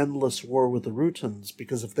this endless war with the Rutans,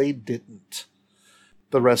 because if they didn't,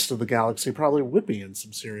 the rest of the galaxy probably would be in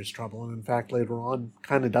some serious trouble, and in fact later on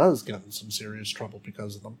kind of does get in some serious trouble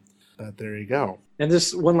because of them. But there you go. And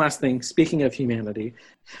just one last thing, speaking of humanity,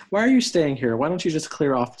 why are you staying here? Why don't you just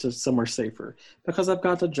clear off to somewhere safer? Because I've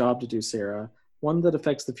got a job to do, Sarah, one that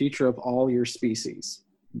affects the future of all your species.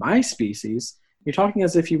 My species? You're talking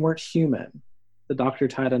as if you weren't human. The doctor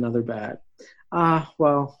tied another bag.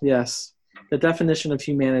 Well, yes. The definition of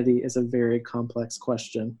humanity is a very complex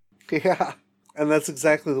question. Yeah. And that's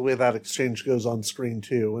exactly the way that exchange goes on screen,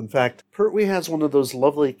 too. In fact, Pertwee has one of those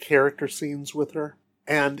lovely character scenes with her,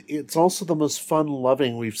 and it's also the most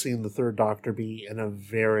fun-loving we've seen the Third Doctor be in a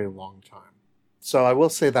very long time. So I will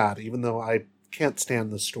say that, even though I can't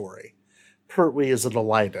stand the story, Pertwee is a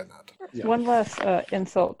delight in it. Yeah. One last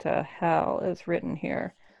insult to Hal is written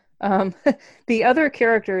here. The other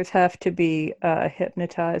characters have to be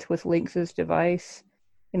hypnotized with Lynx's device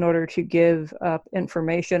in order to give up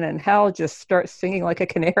information, and Hal just starts singing like a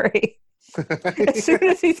canary as soon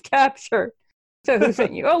as he's captured. So who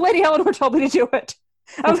sent you? Oh, Lady Eleanor told me to do it.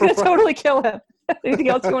 I was going to totally kill him. Anything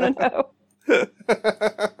else you want to know?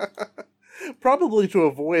 Probably to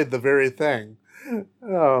avoid the very thing.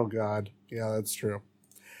 Oh, God. Yeah, that's true.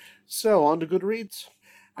 So, on to Goodreads.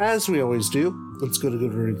 As we always do, let's go to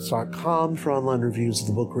Goodreads.com for online reviews of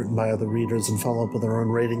the book written by other readers and follow up with our own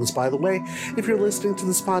ratings. By the way, if you're listening to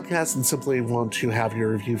this podcast and simply want to have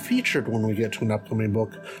your review featured when we get to an upcoming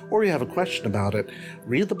book, or you have a question about it,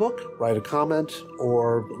 read the book, write a comment,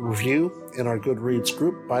 or review in our Goodreads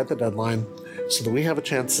group by the deadline so that we have a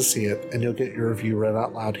chance to see it, and you'll get your review read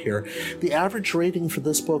out loud here. The average rating for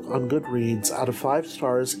this book on Goodreads out of 5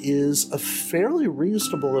 stars is a fairly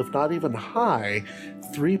reasonable, if not even high,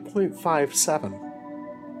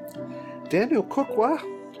 3.57. Daniel Kukwa,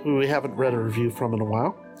 who we haven't read a review from in a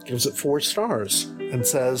while, gives it 4 stars and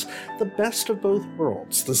says, the best of both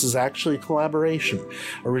worlds. This is actually a collaboration.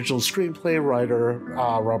 Original screenplay writer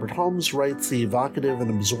Robert Holmes writes the evocative and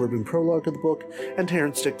absorbing prologue of the book, and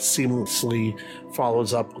Terrance Dicks seamlessly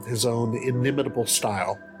follows up with his own inimitable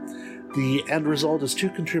style. The end result is 2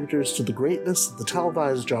 contributors to the greatness of the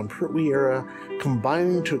televised Jon Pertwee era,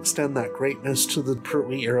 combining to extend that greatness to the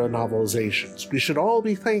Pertwee era novelizations. We should all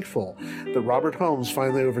be thankful that Robert Holmes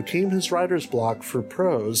finally overcame his writer's block for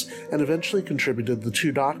prose and eventually contributed the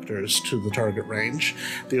 2 Doctors to the target range.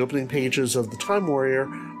 The opening pages of The Time Warrior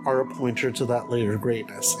are a pointer to that later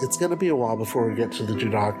greatness. It's going to be a while before we get to the 2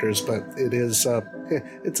 Doctors, but it is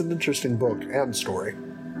it's an interesting book and story.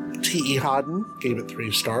 T.E. Hodden gave it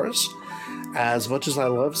 3 stars. As much as I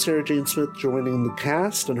love Sarah Jane Smith joining the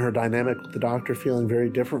cast and her dynamic with the Doctor feeling very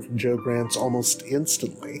different from Jo Grant's almost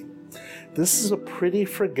instantly, this is a pretty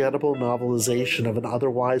forgettable novelization of an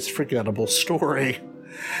otherwise forgettable story.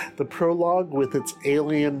 The prologue with its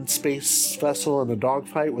alien space vessel and a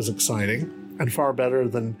dogfight was exciting, and far better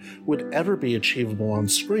than would ever be achievable on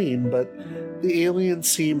screen, but the aliens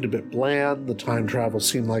seemed a bit bland, the time travel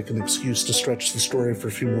seemed like an excuse to stretch the story for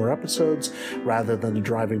a few more episodes, rather than a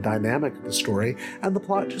driving dynamic of the story, and the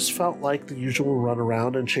plot just felt like the usual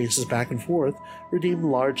runaround and chases back and forth, redeemed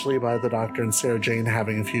largely by the Doctor and Sarah Jane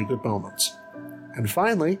having a few good moments. And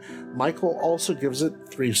finally, Michael also gives it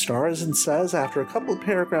 3 stars and says, after a couple of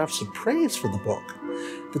paragraphs of praise for the book,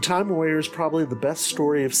 The Time Warrior is probably the best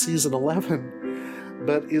story of season 11,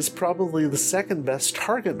 but is probably the second best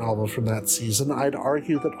Target novel from that season. I'd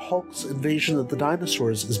argue that Hulk's Invasion of the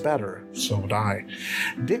Dinosaurs is better. So would I.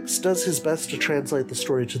 Dicks does his best to translate the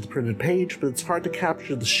story to the printed page, but it's hard to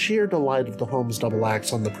capture the sheer delight of the Holmes double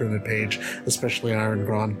acts on the printed page, especially Iron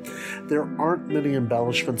Gron. There aren't many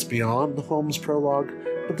embellishments beyond the Holmes prologue,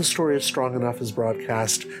 but the story is strong enough as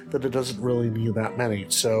broadcast that it doesn't really need that many,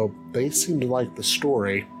 so they seem to like the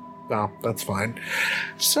story. Well, that's fine.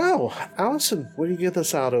 So, Allison, what do you give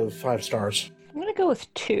this out of 5 stars? I'm going to go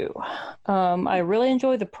with 2. I really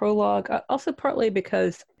enjoy the prologue, also partly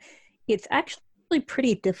because it's actually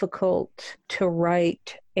pretty difficult to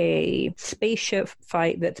write a spaceship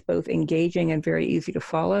fight that's both engaging and very easy to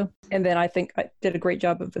follow. And then I think I did a great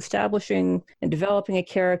job of establishing and developing a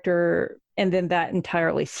character, and then that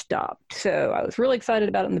entirely stopped. So I was really excited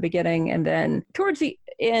about it in the beginning, and then towards the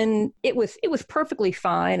end, it was perfectly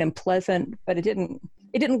fine and pleasant, but it didn't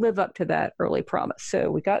it didn't live up to that early promise.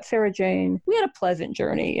 So we got Sarah Jane. We had a pleasant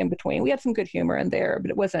journey in between. We had some good humor in there,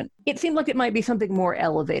 but it seemed like it might be something more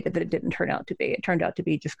elevated that it didn't turn out to be. It turned out to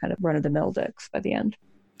be just kind of run-of-the-mill Dix by the end.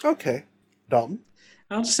 Okay. Dalton?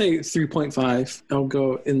 I'll just say 3.5. I'll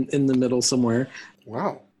go in the middle somewhere.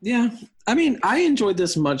 Wow. Yeah. I mean, I enjoyed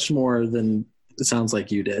this much more than it sounds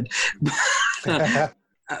like you did.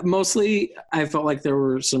 Mostly, I felt like there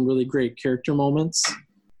were some really great character moments.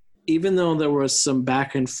 Even though there was some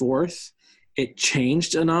back and forth, it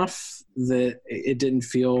changed enough that it didn't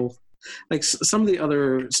feel like some of the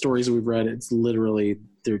other stories we've read. It's literally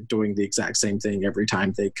they're doing the exact same thing every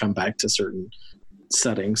time they come back to certain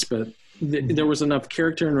settings. But there was enough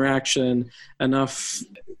character interaction, enough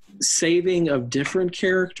saving of different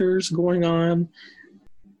characters going on.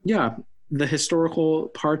 Yeah, the historical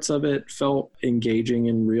parts of it felt engaging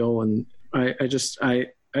and real, and I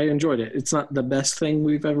enjoyed it. It's not the best thing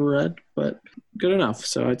we've ever read, but good enough.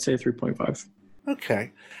 So I'd say 3.5.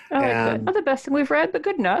 Okay. Not the best thing we've read, but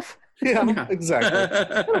good enough. Yeah,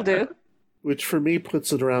 exactly. It'll do. Which for me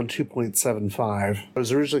puts it around 2.75. I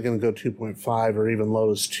was originally going to go 2.5 or even low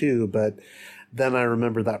as 2, but then I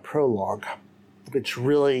remember that prologue, which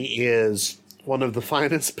really is one of the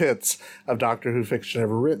finest bits of Doctor Who fiction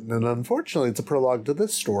ever written. And unfortunately, it's a prologue to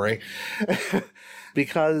this story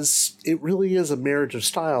because it really is a marriage of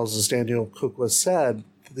styles, as Daniel Cook was said.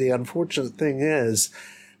 The unfortunate thing is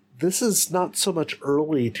this is not so much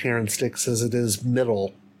early Terrance Dicks as it is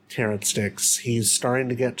middle Terrance Dicks. He's starting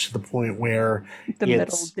to get to the point where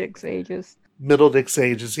middle Dicks ages. Middle Dicks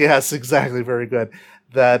ages, yes, exactly, very good.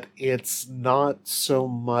 That it's not so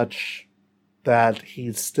much that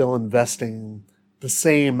he's still investing the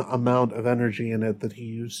same amount of energy in it that he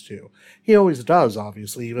used to. He always does,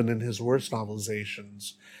 obviously, even in his worst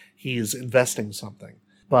novelizations. He's investing something.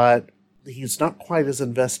 But he's not quite as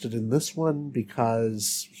invested in this one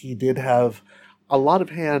because he did have a lot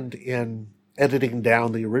of hand in editing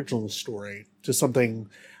down the original story to something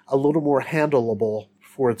a little more handleable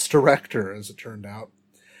for its director, as it turned out.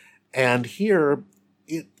 And here,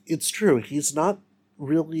 it's true, he's not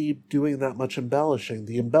really doing that much embellishing.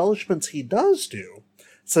 The embellishments he does do,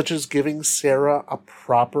 such as giving Sarah a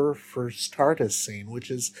proper first TARDIS scene,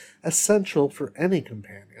 which is essential for any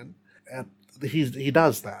companion, and he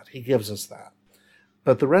does that. He gives us that.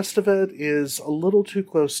 But the rest of it is a little too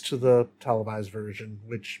close to the televised version,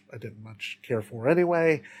 which I didn't much care for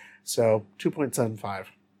anyway, so 2.75.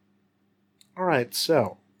 All right,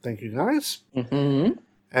 so thank you guys. Mm-hmm.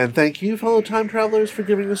 And thank you, fellow time travelers, for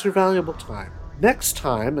giving us your valuable time. Next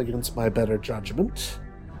time, against my better judgment,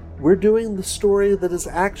 we're doing the story that is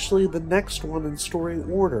actually the next one in story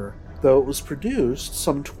order, though it was produced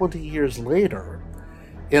some 20 years later,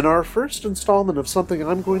 in our first installment of something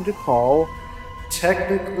I'm going to call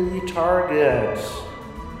Technically Target,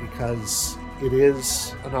 because it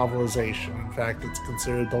is a novelization. In fact, it's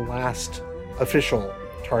considered the last official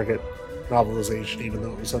Target novelization, even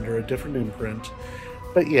though it was under a different imprint.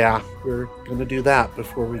 But yeah, we're going to do that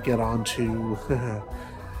before we get on to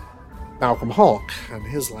Malcolm Hulke and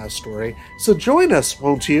his last story. So join us,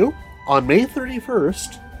 won't you, on May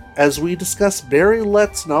 31st, as we discuss Barry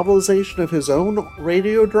Lett's novelization of his own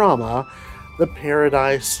radio drama, The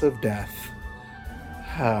Paradise of Death.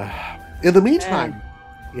 In the meantime,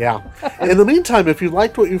 if you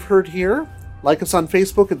liked what you've heard here, like us on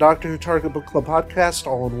Facebook at Doctor Who Target Book Club Podcast,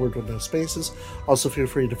 all one word with no spaces. Also feel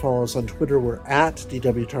free to follow us on Twitter. We're at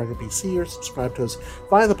DWTargetBC, or subscribe to us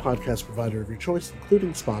via the podcast provider of your choice,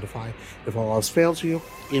 including Spotify. If all else fails you,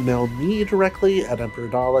 email me directly at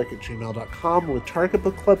EmperorDalek@gmail.com with Target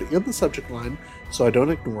Book Club in the subject line, so I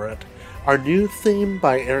don't ignore it. Our new theme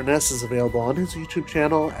by Aaron S. is available on his YouTube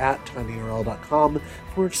channel at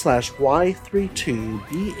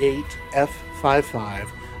tinyurl.com/Y32B8F55,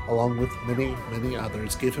 along with many, many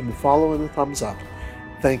others. Give him a follow and a thumbs up.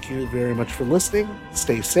 Thank you very much for listening.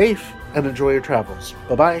 Stay safe and enjoy your travels.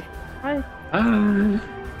 Bye-bye. Bye. Bye.